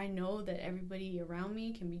I know that everybody around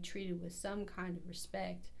me can be treated with some kind of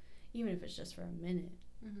respect, even if it's just for a minute.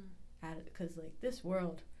 Because, like, this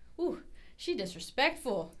world, she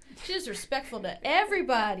disrespectful. She's disrespectful to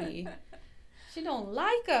everybody. She don't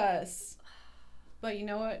like us. But you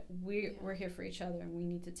know what? We're here for each other, and we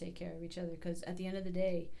need to take care of each other, because at the end of the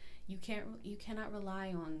day, you cannot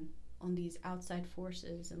rely on these outside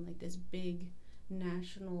forces and like this big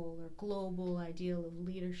national or global ideal of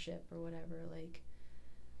leadership or whatever. Like,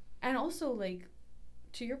 and also, like,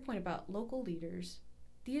 to your point about local leaders,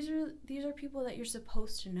 these are people that you're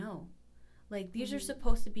supposed to know. Like, these are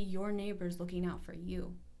supposed to be your neighbors looking out for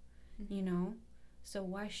you, you know? So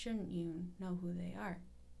why shouldn't you know who they are?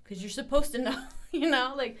 Because you're supposed to know, you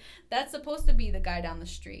know? Like, that's supposed to be the guy down the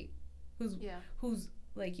street who's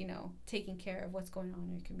like, you know, taking care of what's going on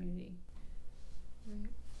in your community. Right.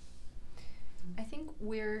 I think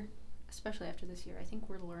especially after this year, I think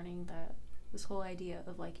we're learning that this whole idea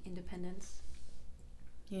of, like, independence.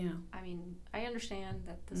 Yeah. I mean, I understand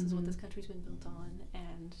that this is what this country's been built on,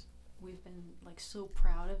 and we've been, like, so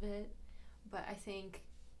proud of it, but I think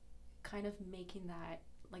kind of making that,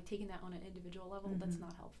 like, taking that on an individual level, that's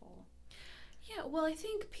not helpful. Yeah, well, I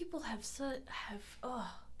think people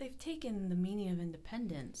they've taken the meaning of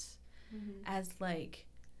independence as, like,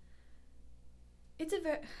 it's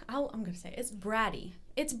I'm going to say, it's bratty.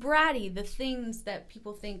 It's bratty, the things that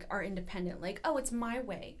people think are independent. Like, oh, it's my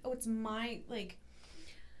way. Oh, it's my, like,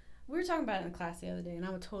 we were talking about it in class the other day, and I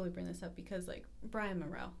would totally bring this up because, like, Brian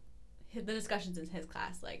Monroe, the discussions in his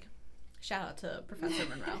class, like, shout out to Professor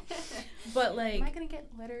Monroe. But, like, am I gonna get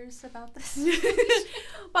letters about this?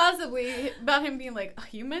 Possibly, about him being like, oh,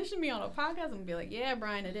 you mentioned me on a podcast. I'm gonna be like, yeah,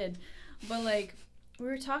 Brian, I did. But, like, we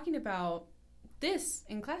were talking about this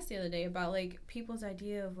in class the other day about, like, people's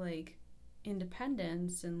idea of, like,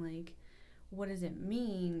 independence and, like, what does it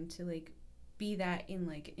mean to, like, be that in,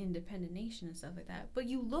 like, independent nation and stuff like that. But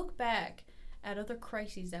you look back at other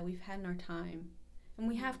crises that we've had in our time, and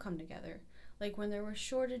we have come together. Like, when there were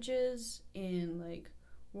shortages in, like,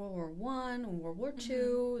 World War I and World War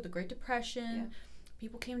II, the Great Depression,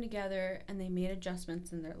 people came together and they made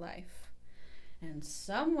adjustments in their life. And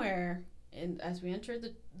somewhere as we enter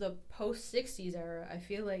the post-60s era, I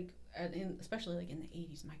feel like, especially like in the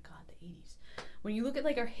 80s, my God, the 80s, when you look at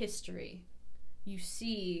like our history, you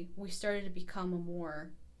see we started to become a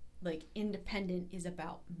more like independent is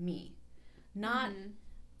about me. Not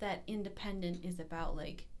that independent is about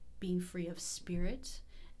like being free of spirit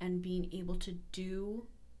and being able to do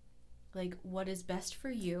like what is best for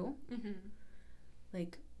you.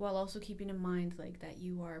 Like, while also keeping in mind, like, that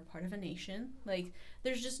you are part of a nation. Like,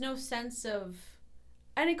 there's just no sense of...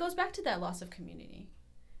 And it goes back to that loss of community.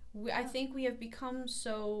 I think we have become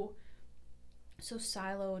so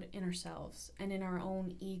siloed in ourselves and in our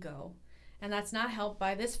own ego. And that's not helped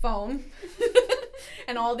by this phone.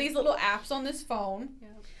 And all these little apps on this phone.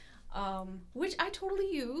 Yeah. Which I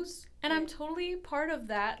totally use. And I'm totally part of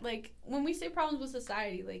that. Like, when we say problems with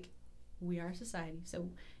society, like, we are society. So...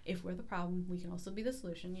 if we're the problem, we can also be the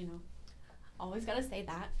solution, you know. Always gotta say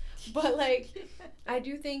that. But, like, I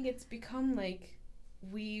do think it's become, like,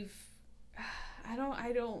 I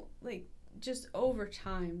don't, like, just over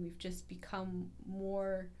time, we've just become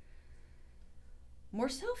more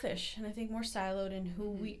selfish, and I think more siloed in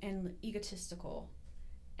who and egotistical.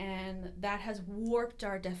 And that has warped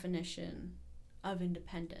our definition of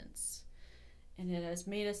independence. And it has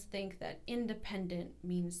made us think that independent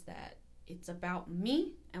means that it's about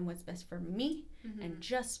me and what's best for me and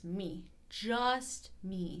just me,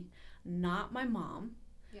 not my mom,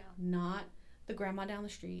 not the grandma down the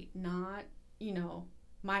street, not, you know,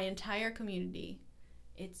 my entire community.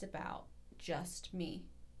 It's about just me.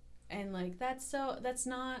 And like, that's not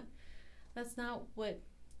what,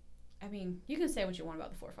 I mean, you can say what you want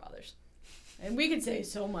about the forefathers and we can say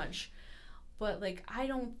so much, but like, I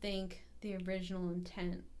don't think the original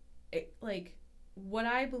intent, what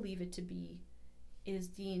I believe it to be is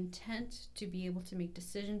the intent to be able to make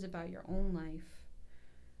decisions about your own life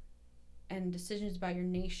and decisions about your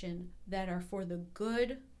nation that are for the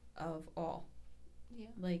good of all. Yeah.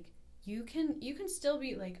 Like, you can still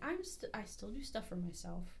be like, I still do stuff for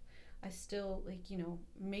myself. I still, like, you know,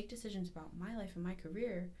 make decisions about my life and my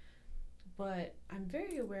career, but I'm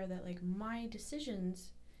very aware that like my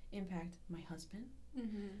decisions impact my husband,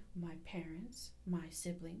 my parents, my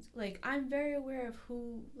siblings. Like, I'm very aware of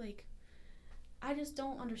who, like, I just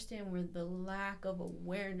don't understand where the lack of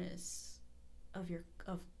awareness of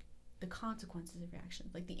the consequences of your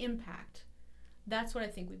actions, like the impact, that's what I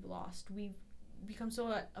think we've lost. We've become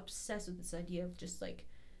so obsessed with this idea of just like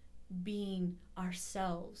being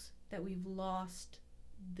ourselves that we've lost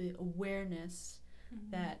the awareness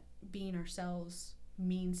that being ourselves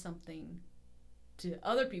means something to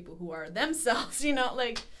other people who are themselves, you know,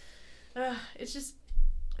 like, it's just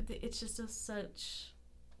such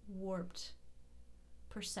warped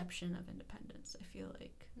perception of independence, I feel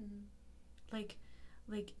like.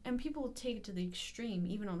 Like, and people take it to the extreme,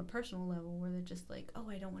 even on a personal level, where they're just like, oh,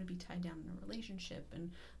 I don't want to be tied down in a relationship,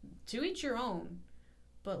 and to each your own.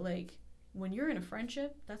 But like, when you're in a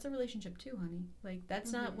friendship, that's a relationship too, honey. Like,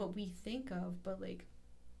 that's not what we think of, but like,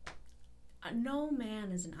 no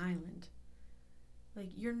man is an island. Like,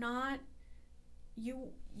 you're not,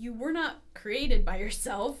 you were not created by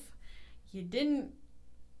yourself. You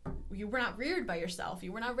were not reared by yourself.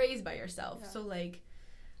 You were not raised by yourself. Yeah. So like,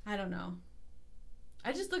 I don't know.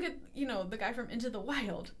 I just look at, you know, the guy from Into the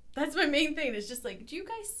Wild. That's my main thing. It's just like, do you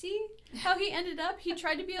guys see how he ended up? He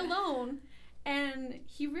tried to be alone, and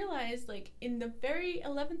he realized, like, in the very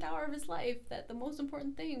 11th hour of his life, that the most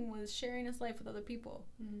important thing was sharing his life with other people.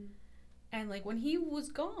 And like, when he was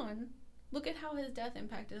gone, look at how his death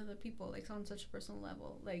impacted other people, like, on such a personal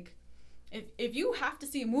level. Like, if you have to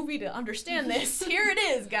see a movie to understand this, here it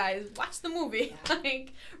is, guys. Watch the movie. Yeah.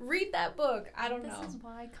 Like, read that book. I don't know. This is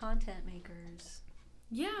why content makers,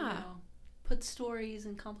 you know, put stories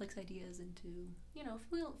and complex ideas into, you know,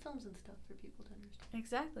 films and stuff for people to understand.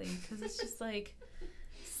 Exactly, because it's just like,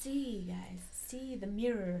 see, guys, see the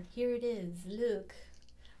mirror. Here it is. Look.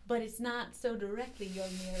 But it's not so directly your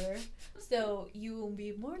mirror, so you will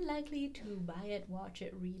be more likely to buy it, watch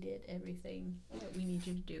it, read it, everything that we need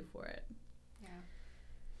you to do for it. Yeah.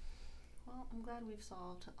 Well, I'm glad we've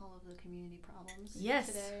solved all of the community problems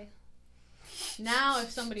today. Now, if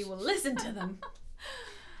somebody will listen to them,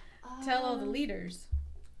 tell all the leaders.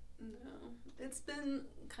 No, it's been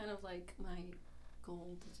kind of like my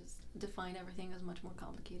goal to just define everything as much more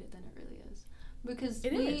complicated than it really is, because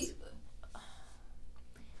it is.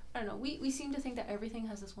 I don't know, we seem to think that everything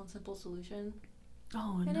has this one simple solution.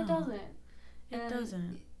 Oh, and no. It doesn't. It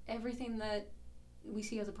doesn't. Everything that we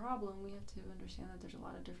see as a problem, we have to understand that there's a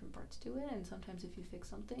lot of different parts to it, and sometimes if you fix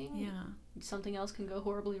something, something else can go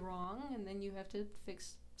horribly wrong, and then you have to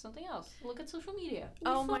fix something else. Look at social media.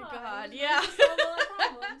 Oh my God, yeah. Solve all our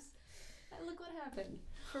problems. And look what happened.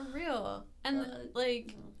 For real. And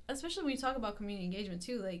especially when you talk about community engagement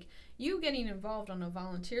too, like you getting involved on a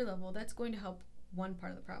volunteer level, that's going to help one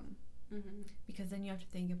part of the problem. Mm-hmm. Because then you have to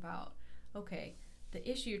think about, okay, the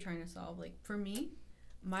issue you're trying to solve. Like for me,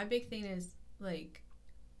 my big thing is like,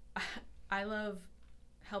 I love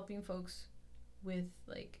helping folks with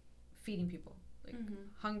like feeding people, like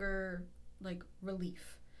hunger, like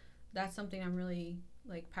relief. That's something I'm really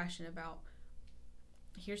like passionate about.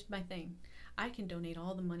 Here's my thing. I can donate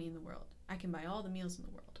all the money in the world. I can buy all the meals in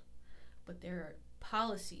the world. But there are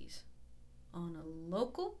policies on a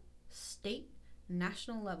local, state,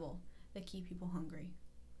 national level that keep people hungry.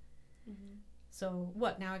 Mm-hmm. So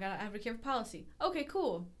what? Now I gotta advocate for policy. Okay,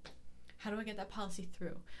 cool. How do I get that policy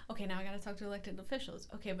through? Okay, now I gotta talk to elected officials.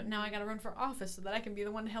 Okay, but now I gotta run for office so that I can be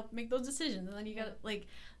the one to help make those decisions. And then you gotta, like,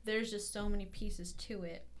 there's just so many pieces to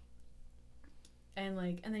it. And,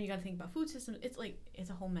 like, and then you gotta think about food systems. It's, like, it's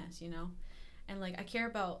a whole mess, you know? And, like, I care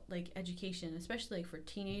about, like, education, especially, like, for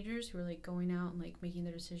teenagers who are, like, going out and, like, making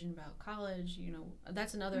their decision about college, you know?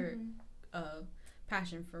 That's another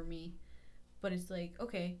passion for me. But it's, like,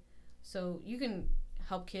 okay, so you can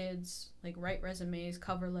help kids, like, write resumes,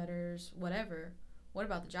 cover letters, whatever. What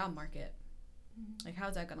about the job market? Mm-hmm. Like,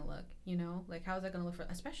 how's that gonna look, you know? Like, how's that gonna look for,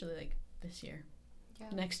 especially, like, this year,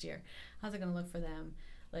 next year? How's it gonna look for them?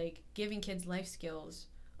 Like, giving kids life skills.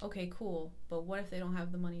 Okay, cool, but what if they don't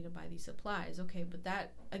have the money to buy these supplies? Okay, but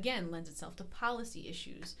that, again, lends itself to policy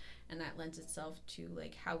issues, and that lends itself to,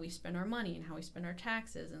 like, how we spend our money and how we spend our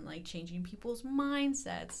taxes and, like, changing people's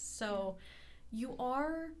mindsets. So you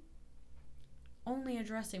are only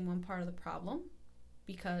addressing one part of the problem,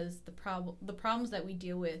 because the problems that we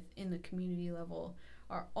deal with in the community level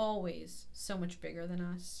are always so much bigger than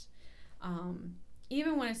us.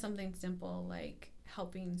 Even when it's something simple like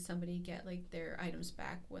helping somebody get like their items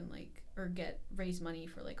back when like, or raise money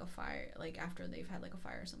for like a fire, like after they've had like a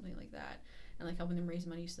fire or something like that, and like helping them raise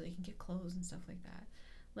money so they can get clothes and stuff like that.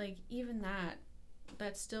 Like even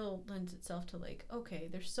that still lends itself to like, okay,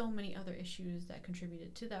 there's so many other issues that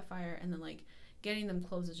contributed to that fire, and then like getting them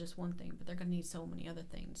clothes is just one thing, but they're gonna need so many other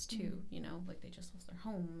things too, you know, like they just lost their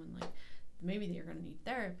home, and like maybe they're gonna need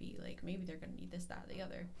therapy, like maybe they're gonna need this, that, the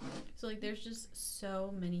other. So like there's just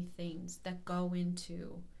so many things that go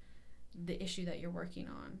into the issue that you're working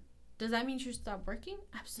on. Does that mean you should stop working?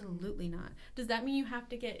 Absolutely not. Does that mean you have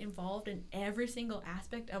to get involved in every single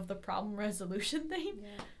aspect of the problem resolution thing?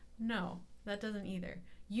 Yeah. No, that doesn't either.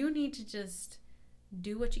 You need to just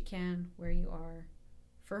do what you can where you are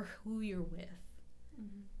for who you're with.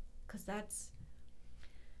 Because that's,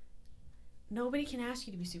 nobody can ask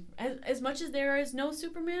you to be Superman. As much as there is no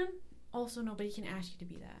Superman, also nobody can ask you to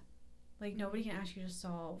be that. Like, nobody can ask you to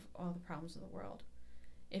solve all the problems of the world.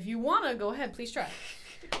 If you want to, go ahead, please try.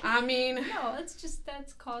 I mean... No,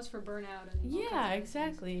 that's cause for burnout. And yeah,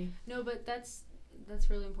 exactly. No, but that's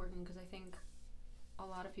really important, because I think a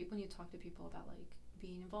lot of people, when you talk to people about, like,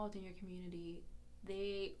 being involved in your community,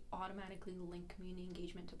 they automatically link community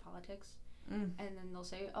engagement to politics. And then they'll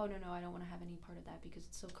say, oh, no, I don't want to have any part of that because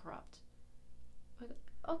it's so corrupt. Like,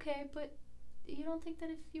 okay, but you don't think that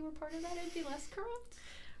if you were part of that, it'd be less corrupt?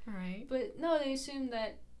 Right. But no, they assume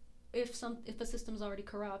that if a system's already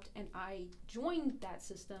corrupt and I joined that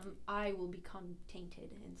system, I will become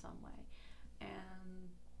tainted in some way. And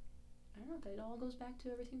I don't know, that all goes back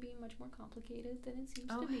to everything being much more complicated than it seems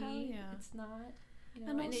to be. Hell yeah. It's not,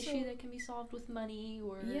 an issue that can be solved with money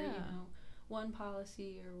or, one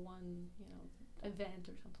policy or one, event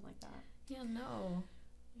or something like that. Yeah, no.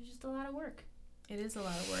 There's just a lot of work. It is a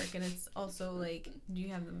lot of work, and it's also, like, do you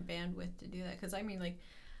have the bandwidth to do that? Because, I mean, like,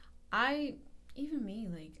 I'll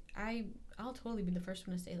totally be the first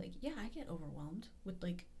one to say, like, yeah, I get overwhelmed with,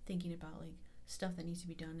 like, thinking about, like, stuff that needs to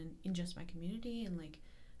be done in just my community and, like,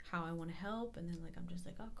 how I want to help, and then, like, I'm just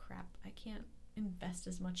like, oh, crap, I can't invest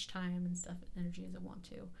as much time and stuff and energy as I want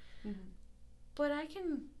to. Mm-hmm. But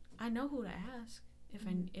I know who to ask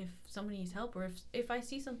if somebody needs help, or if I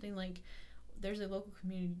see something like there's a local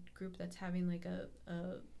community group that's having like a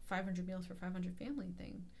 500 meals for 500 family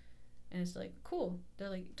thing, and it's like, cool, they're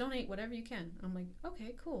like, donate whatever you can. I'm like,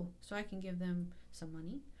 okay, cool. So I can give them some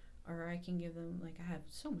money, or I can give them, like, I have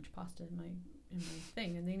so much pasta in my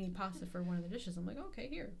thing, and they need pasta for one of the dishes. I'm like, okay,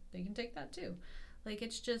 here, they can take that too. Like,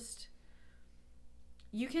 it's just,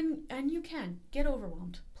 you can get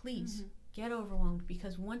overwhelmed, please. Get overwhelmed,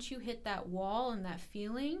 because once you hit that wall and that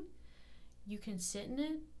feeling, you can sit in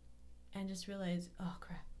it and just realize, oh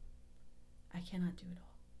crap, I cannot do it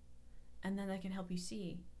all. And then that can help you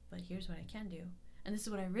see, but here's what I can do. and this is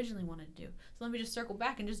what I originally wanted to do. So let me just circle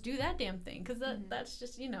back and just do that damn thing, because that's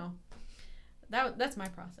just, you know, that's my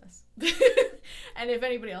process. And if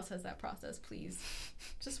anybody else has that process, please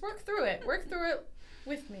just work through it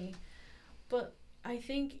with me. But I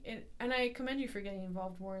think and I commend you for getting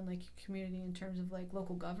involved more in, like, community in terms of, like,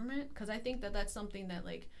 local government, because I think that that's something that,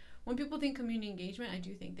 like, when people think community engagement, I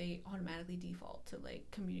do think they automatically default to,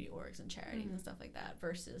 like, community orgs and charities and stuff like that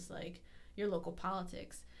versus, like, your local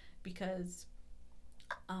politics, because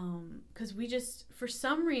we just, for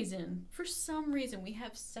some reason we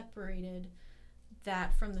have separated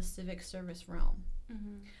that from the civic service realm.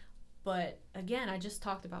 But again, I just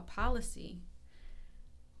talked about policy.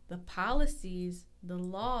 The policies, the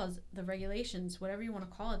laws, the regulations, whatever you want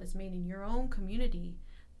to call it, that's made in your own community,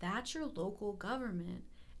 that's your local government,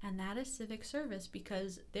 and that is civic service,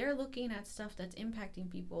 because they're looking at stuff that's impacting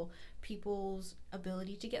people's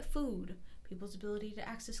ability to get food, people's ability to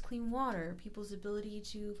access clean water, people's ability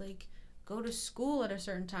to, like, go to school at a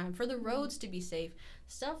certain time, for the roads to be safe,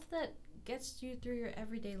 stuff that gets you through your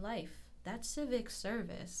everyday life. That's civic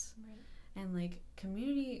service. Right. And, like,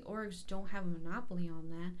 community orgs don't have a monopoly on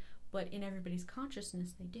that, but in everybody's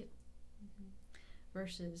consciousness they do.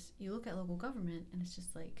 Versus you look at local government and it's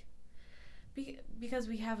just like, because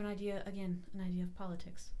we have an idea of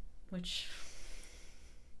politics, which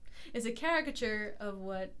is a caricature of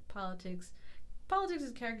what politics is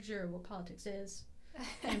a caricature of what politics is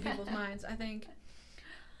in people's minds, I think.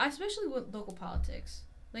 Especially with local politics.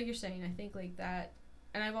 Like you're saying, I think, like, that,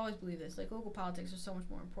 and I've always believed this, like, local politics are so much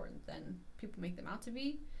more important than people make them out to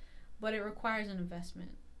be, but it requires an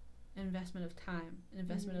investment of time, an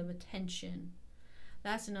investment of attention.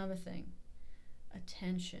 That's another thing.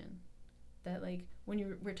 Attention. That, like,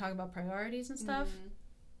 when we're talking about priorities and stuff,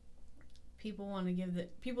 people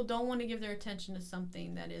don't want to give their attention to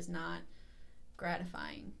something that is not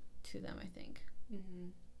gratifying to them, I think.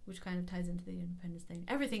 Which kind of ties into the independence thing.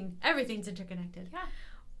 Everything's interconnected. Yeah.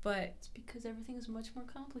 But it's because everything is much more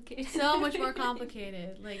complicated. So much more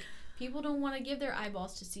complicated. Like, people don't want to give their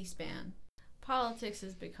eyeballs to C-SPAN. Politics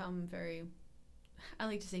has become very, I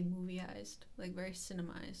like to say, movieized, like, very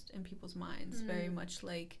cinemized in people's minds. Very much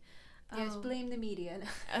like, yes, blame the media.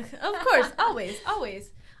 Of course, always.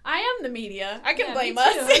 I am the media. I can blame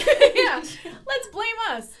us. Yeah, let's blame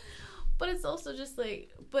us. But it's also just like,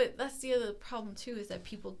 but that's the other problem too, is that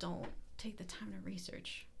people don't take the time to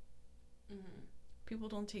research. People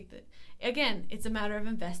don't take again, it's a matter of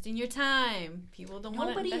investing your time. People don't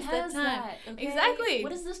want to invest that time. That, okay? Exactly.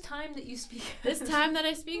 What is this time that you speak of? This time that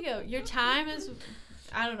I speak of. Your time is,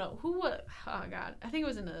 I don't know, oh God. I think it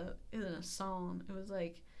was in a song. It was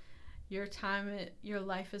like, your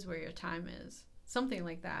life is where your time is. Something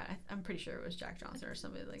like that. I'm pretty sure it was Jack Johnson or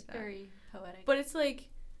somebody like that. Very poetic. But it's like,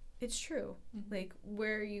 it's true. Like,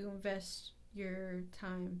 where you invest your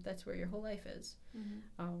time, that's where your whole life is.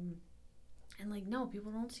 And, like, no,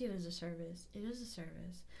 people don't see it as a service. It is a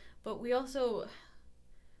service. But we also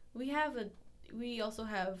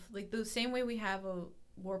have, like, the same way we have a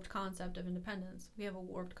warped concept of independence, we have a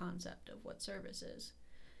warped concept of what service is.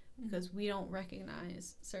 Because we don't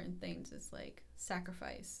recognize certain things as, like,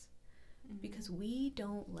 sacrifice. Because we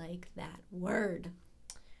don't like that word.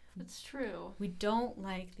 That's true. We don't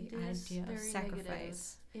like the idea of sacrifice. Negative.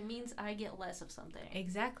 It means I get less of something.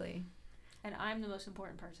 Exactly. And I'm the most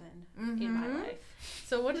important person in my life.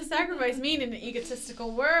 So what does sacrifice mean in an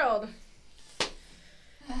egotistical world?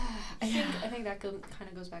 I think that kind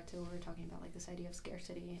of goes back to what we were talking about, like, this idea of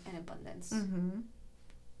scarcity and abundance.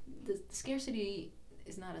 The scarcity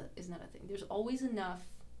is not a thing. There's always enough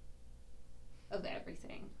of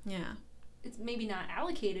everything. Yeah. It's maybe not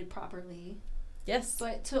allocated properly. Yes.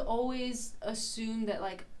 But to always assume that,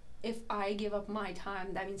 like, if I give up my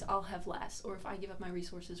time, that means I'll have less. Or if I give up my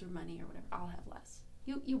resources or money or whatever, I'll have less.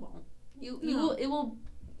 You won't. It will,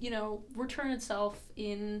 return itself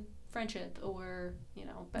in friendship or,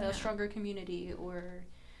 a stronger community or,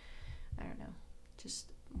 I don't know,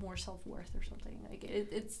 just more self-worth or something. Like,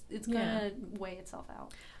 it's gonna weigh itself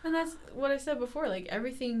out. And that's what I said before. Like,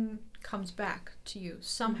 everything comes back to you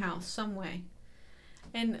somehow, some way.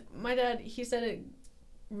 And my dad, he said it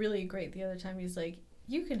really great the other time. He's like,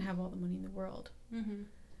 you can have all the money in the world.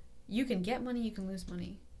 You can get money, you can lose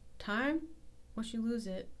money. Time, once you lose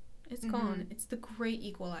it, it's gone. It's the great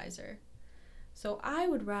equalizer. So I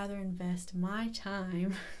would rather invest my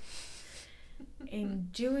time in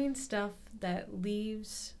doing stuff that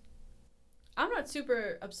leaves... I'm not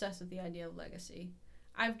super obsessed with the idea of legacy.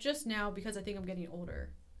 I've just now, because I think I'm getting older,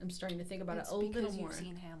 I'm starting to think about it a little more. It's because you've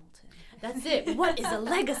seen Hamilton. That's it. What is a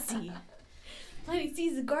legacy? Planting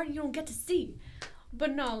seeds in the garden you don't get to see.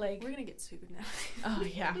 But no, like... We're going to get sued now. Oh,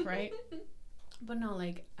 yeah, right? But no,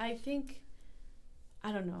 like, I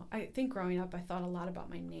don't know. I think growing up, I thought a lot about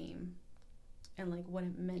my name and, like, what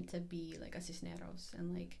it meant to be, like, a Cisneros.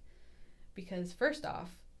 And, like, because first off,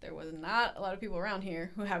 there was not a lot of people around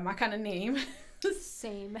here who have my kind of name.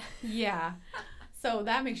 Same. Yeah. So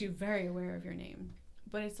that makes you very aware of your name.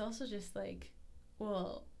 But it's also just, like,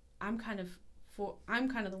 well, I'm kind of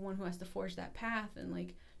the one who has to forge that path and,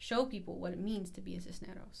 like, show people what it means to be a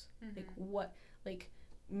Cisneros. Mm-hmm. Like, what, like,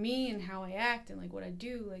 me and how I act and, like, what I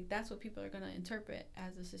do, like, that's what people are going to interpret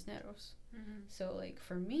as a Cisneros. Mm-hmm. So, like,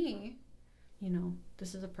 for me, you know,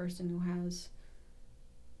 this is a person who has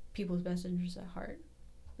people's best interests at heart.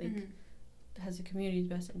 Like, has the community's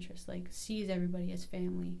best interest. Like, sees everybody as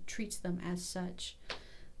family, treats them as such.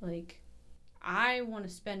 Like, I want to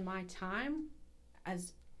spend my time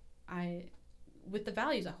with the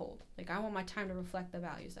values I hold. Like, I want my time to reflect the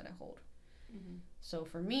values that I hold. Mm-hmm. So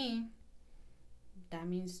for me, that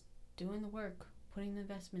means doing the work, putting the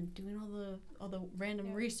investment, doing all the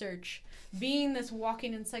random research, being this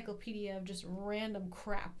walking encyclopedia of just random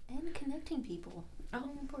crap. And connecting people. Oh,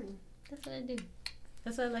 very important. That's what I do.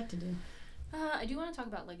 That's what I like to do. I do want to talk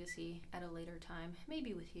about legacy at a later time,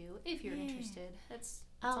 maybe with you, if you're interested. That's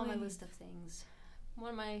on my list of things. One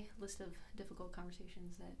of my list of difficult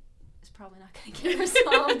conversations that is probably not going to get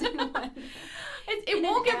resolved in one. It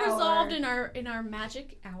won't get resolved in our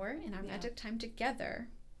magic hour, in our magic time together.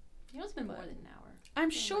 You know, it's been more than an hour. I'm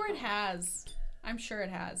sure it has. I'm sure it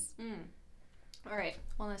has. All right,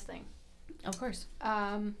 one last thing. Of course.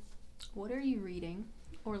 What are you reading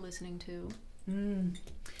or listening to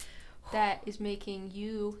that is making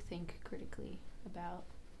you think critically about,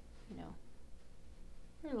 you know,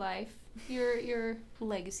 your life, your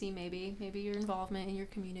legacy, maybe your involvement in your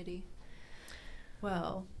community?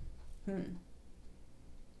 Well, oh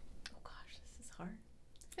gosh, this is hard.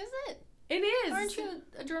 Is it? It is. Aren't you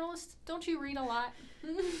a journalist? Don't you read a lot?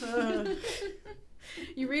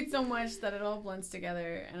 You read so much that it all blends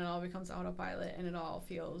together and it all becomes autopilot and it all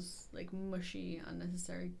feels like mushy,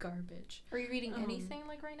 unnecessary garbage. Are you reading anything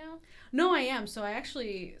like right now? No, I am. So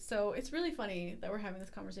it's really funny that we're having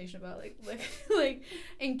this conversation about like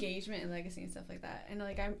engagement and legacy and stuff like that. And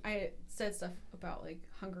like I said stuff about like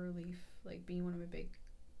hunger relief, like being one of my big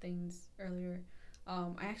things earlier.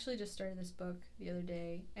 I actually just started this book the other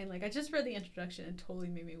day and like I just read the introduction and totally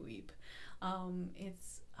made me weep.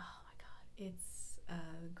 It's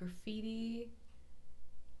graffiti.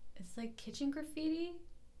 It's like kitchen graffiti.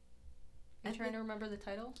 I'm trying to remember the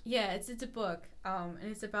title. Yeah, it's a book. And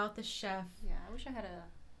it's about the chef. Yeah, I wish I had a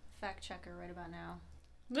fact checker right about now.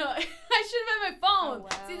 No, I should have had my phone. Oh,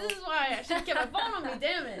 wow. See, this is why I should have kept my phone on me.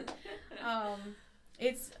 Damn it.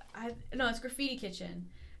 It's Graffiti Kitchen,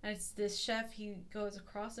 and it's this chef. He goes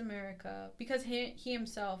across America because he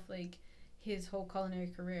himself, like, his whole culinary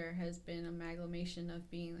career has been an amalgamation of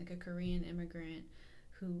being like a Korean immigrant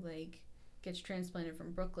who like gets transplanted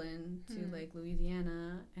from Brooklyn to like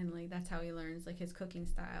Louisiana, and like that's how he learns like his cooking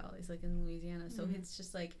style is like in Louisiana. So it's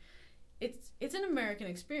just like it's an American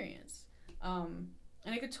experience, and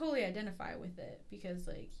I could totally identify with it because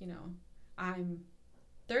like, you know, I'm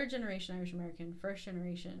third generation Irish American, first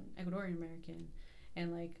generation Ecuadorian American,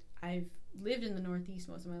 and like I've lived in the Northeast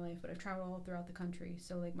most of my life, but I've traveled all throughout the country.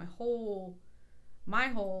 So like my whole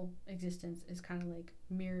existence is kind of like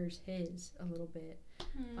mirrors his a little bit.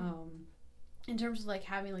 In terms of like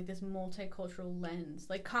having like this multicultural lens,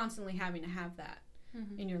 like constantly having to have that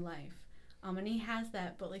in your life. And he has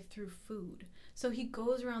that, but like through food. So he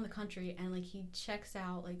goes around the country and like he checks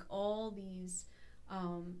out like all these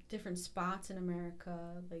different spots in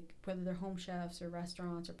America, like whether they're home chefs or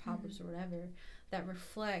restaurants or pop-ups or whatever, that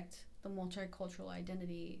reflect the multicultural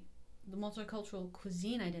identity, the multicultural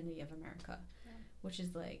cuisine identity of America, which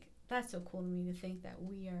is like, that's so cool to me to think that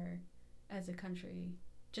we are, as a country,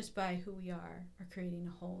 just by who we are creating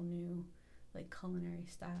a whole new like culinary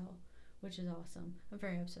style, which is awesome. I'm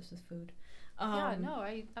very obsessed with food.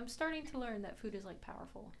 I'm starting to learn that food is like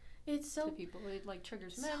powerful. It's so to people. It like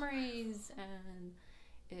triggers memories and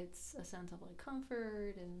it's a sense of like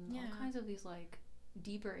comfort and all kinds of these like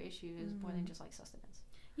deeper issues more than just like sustenance.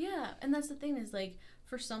 Yeah, and that's the thing is like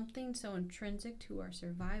for something so intrinsic to our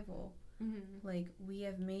survival, like we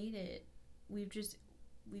have made it, we've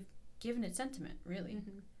given it sentiment really,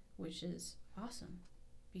 which is awesome,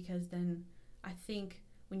 because then I think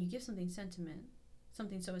when you give something sentiment,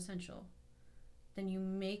 something so essential, then you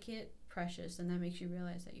make it precious, and that makes you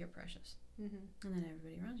realize that you're precious. And then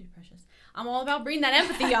everybody around you is precious. I'm all about bringing that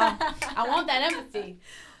empathy, y'all. I want that empathy.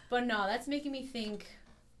 But no, that's making me think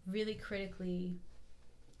really critically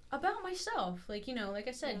about myself. Like, you know, like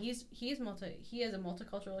I said, he has a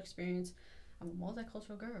multicultural experience. I'm a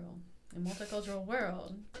multicultural girl. a multicultural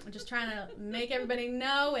world. I'm just trying to make everybody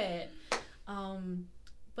know it.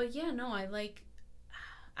 But yeah, no,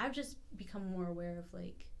 I've just become more aware of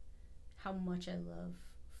like how much I love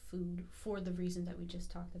food for the reasons that we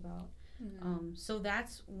just talked about. Mm-hmm. So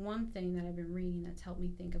that's one thing that I've been reading that's helped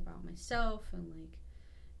me think about myself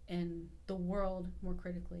and the world more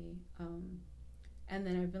critically. And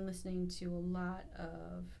then I've been listening to a lot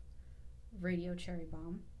of Radio Cherry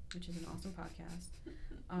Bomb, which is an awesome podcast.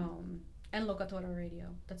 And Locatora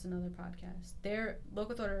Radio, that's another podcast.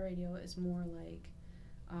 Locatora Radio is more like,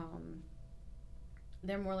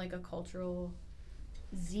 they're more like a cultural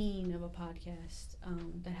zine of a podcast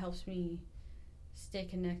that helps me stay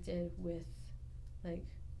connected with like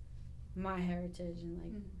my heritage and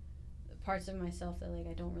like parts of myself that like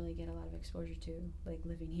I don't really get a lot of exposure to, like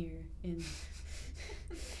living here in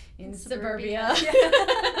suburbia.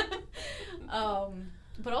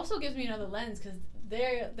 But also gives me another lens because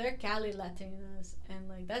they're Cali Latinas, and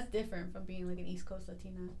like that's different from being like an East Coast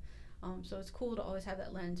Latina. So it's cool to always have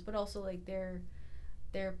that lens, but also like they're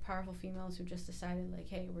powerful females who just decided like,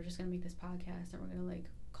 hey, we're just gonna make this podcast and we're gonna like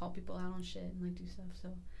call people out on shit and like do stuff. So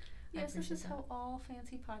yes, this is how all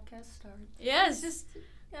fancy podcasts start. Yes, it's just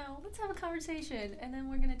let's have a conversation, and then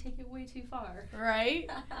we're gonna take it way too far. Right?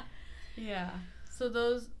 Yeah. So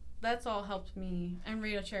that's all helped me. And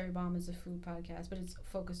Radio Cherry Bomb is a food podcast, but it's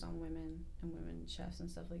focused on women and women chefs and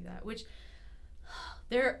stuff like that, which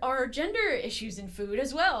there are gender issues in food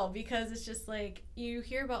as well, because it's just like you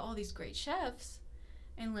hear about all these great chefs,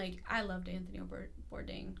 and like I loved Anthony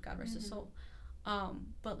Bourdain, God rest his soul.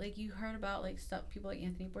 But like you heard about like stuff, people like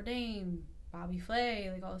Anthony Bourdain, Bobby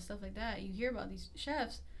Flay, like all the stuff like that. You hear about these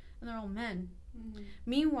chefs, and they're all men. Mm-hmm.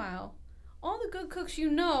 Meanwhile, all the good cooks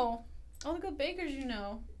you know, all the good bakers you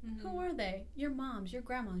know, who are they? Your moms, your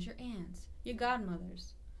grandmas, your aunts, your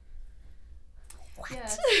godmothers. What? Yeah,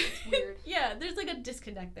 it's weird. Yeah, there's like a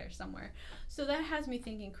disconnect there somewhere. So that has me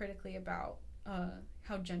thinking critically about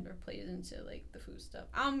how gender plays into like the food stuff.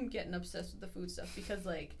 I'm getting obsessed with the food stuff because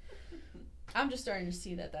like I'm just starting to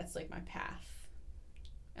see that that's like my path,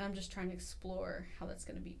 and I'm just trying to explore how that's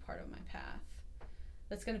going to be part of my path.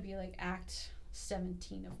 That's going to be like act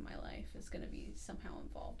 17 of my life is going to be somehow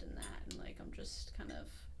involved in that, and like I'm just kind of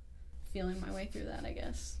feeling my way through that, I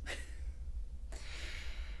guess.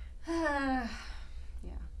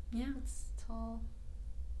 Yeah. It's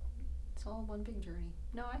all one big journey.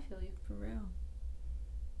 No, I feel you. For real.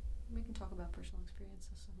 We can talk about personal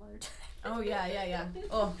experiences some other time. Oh, yeah.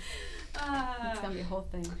 Oh, it's going to be a whole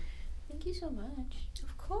thing. Thank you so much.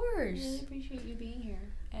 Of course. I really appreciate you being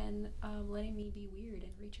here and letting me be weird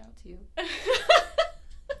and reach out to you.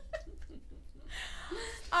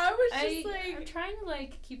 I'm trying to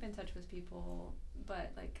like keep in touch with people,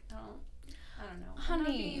 but like I don't know. Honey. I'm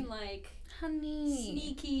not being like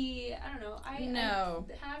sneaky. I don't know.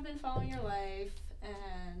 I have been following your life,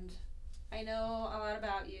 and I know a lot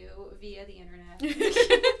about you via the internet.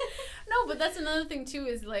 No, but that's another thing too,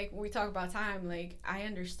 is like when we talk about time, like I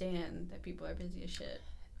understand that people are busy as shit.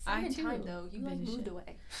 I too. Time though. You like moved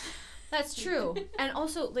away. That's true. And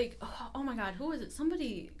also like, oh my God, who was it?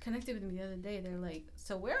 Somebody connected with me the other day. They're like,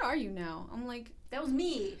 so where are you now? I'm like, that was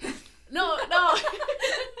me. No.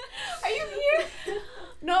 Are you here?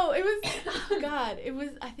 No, it was, oh God,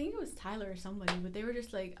 I think it was Tyler or somebody, but they were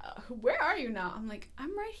just like, where are you now? I'm like,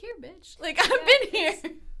 I'm right here, bitch. Like, I've been here.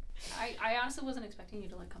 I honestly wasn't expecting you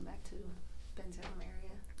to like come back to Ben Salem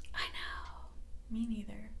area. I know. Me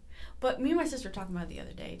neither. But me and my sister were talking about it the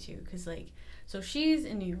other day too, because like, so she's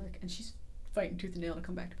in New York and she's fighting tooth and nail to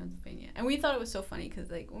come back to Pennsylvania. And we thought it was so funny because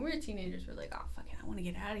like when we were teenagers, we were like, oh fuck it, I want to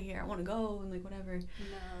get out of here. I want to go and like whatever. No.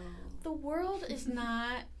 The world is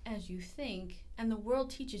not as you think, and the world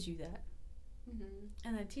teaches you that. Mm-hmm.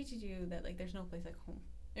 And it teaches you that like there's no place like home.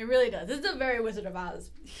 It really does. This is a very Wizard of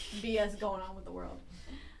Oz BS going on with the world.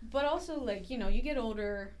 But also like, you know, you get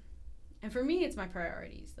older, and for me it's my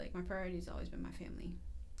priorities. Like my priority's always been my family.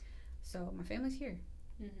 So my family's here.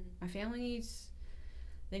 Mm-hmm. My family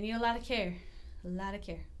they need a lot of care.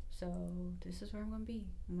 So this is where I'm going to be.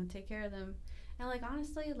 I'm going to take care of them. And like,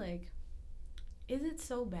 honestly, like, is it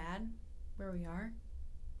so bad where we are?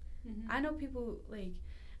 Mm-hmm. I know people, like,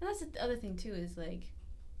 and that's the other thing too, is like,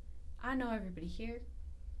 I know everybody here,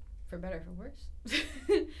 for better or for worse.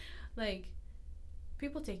 Like,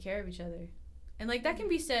 people take care of each other. And like, that can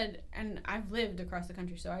be said, and I've lived across the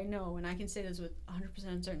country, so I know, and I can say this with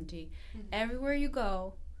 100% certainty. Mm-hmm. Everywhere you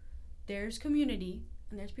go, there's community,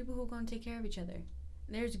 and there's people who are going to take care of each other.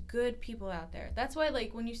 And there's good people out there. That's why,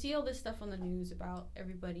 like, when you see all this stuff on the news about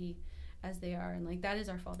everybody as they are, and like, that is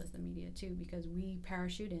our fault as the media too, because we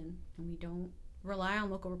parachute in and we don't rely on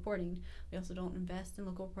local reporting. We also don't invest in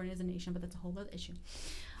local reporting as a nation, but that's a whole other issue.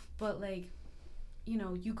 But, like, you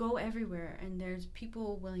know, you go everywhere, and there's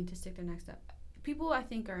people willing to stick their necks out. People, I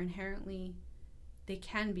think, they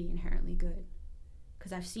can be inherently good,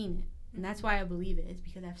 because I've seen it. And that's why I believe it, is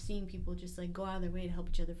because I've seen people just, like, go out of their way to help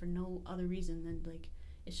each other for no other reason than, like,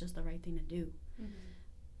 it's just the right thing to do. Mm-hmm.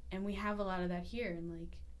 And we have a lot of that here. And,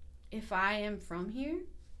 like, if I am from here,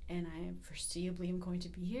 and I foreseeably am going to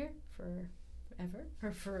be here forever,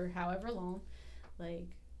 or for however long,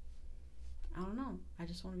 like, I don't know. I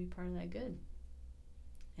just want to be part of that good.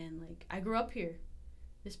 And, like, I grew up here.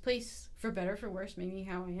 This place, for better or for worse, made me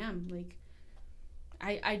how I am. Like,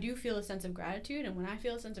 I do feel a sense of gratitude, and when I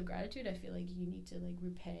feel a sense of gratitude, I feel like you need to, like,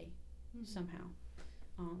 repay somehow.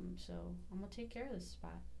 So I'm gonna take care of this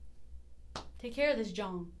spot. Take care of this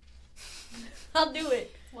John. I'll do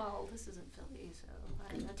it. Well, this isn't Philly, so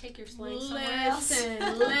I'm gonna take your slang somewhere else.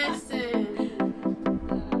 Listen.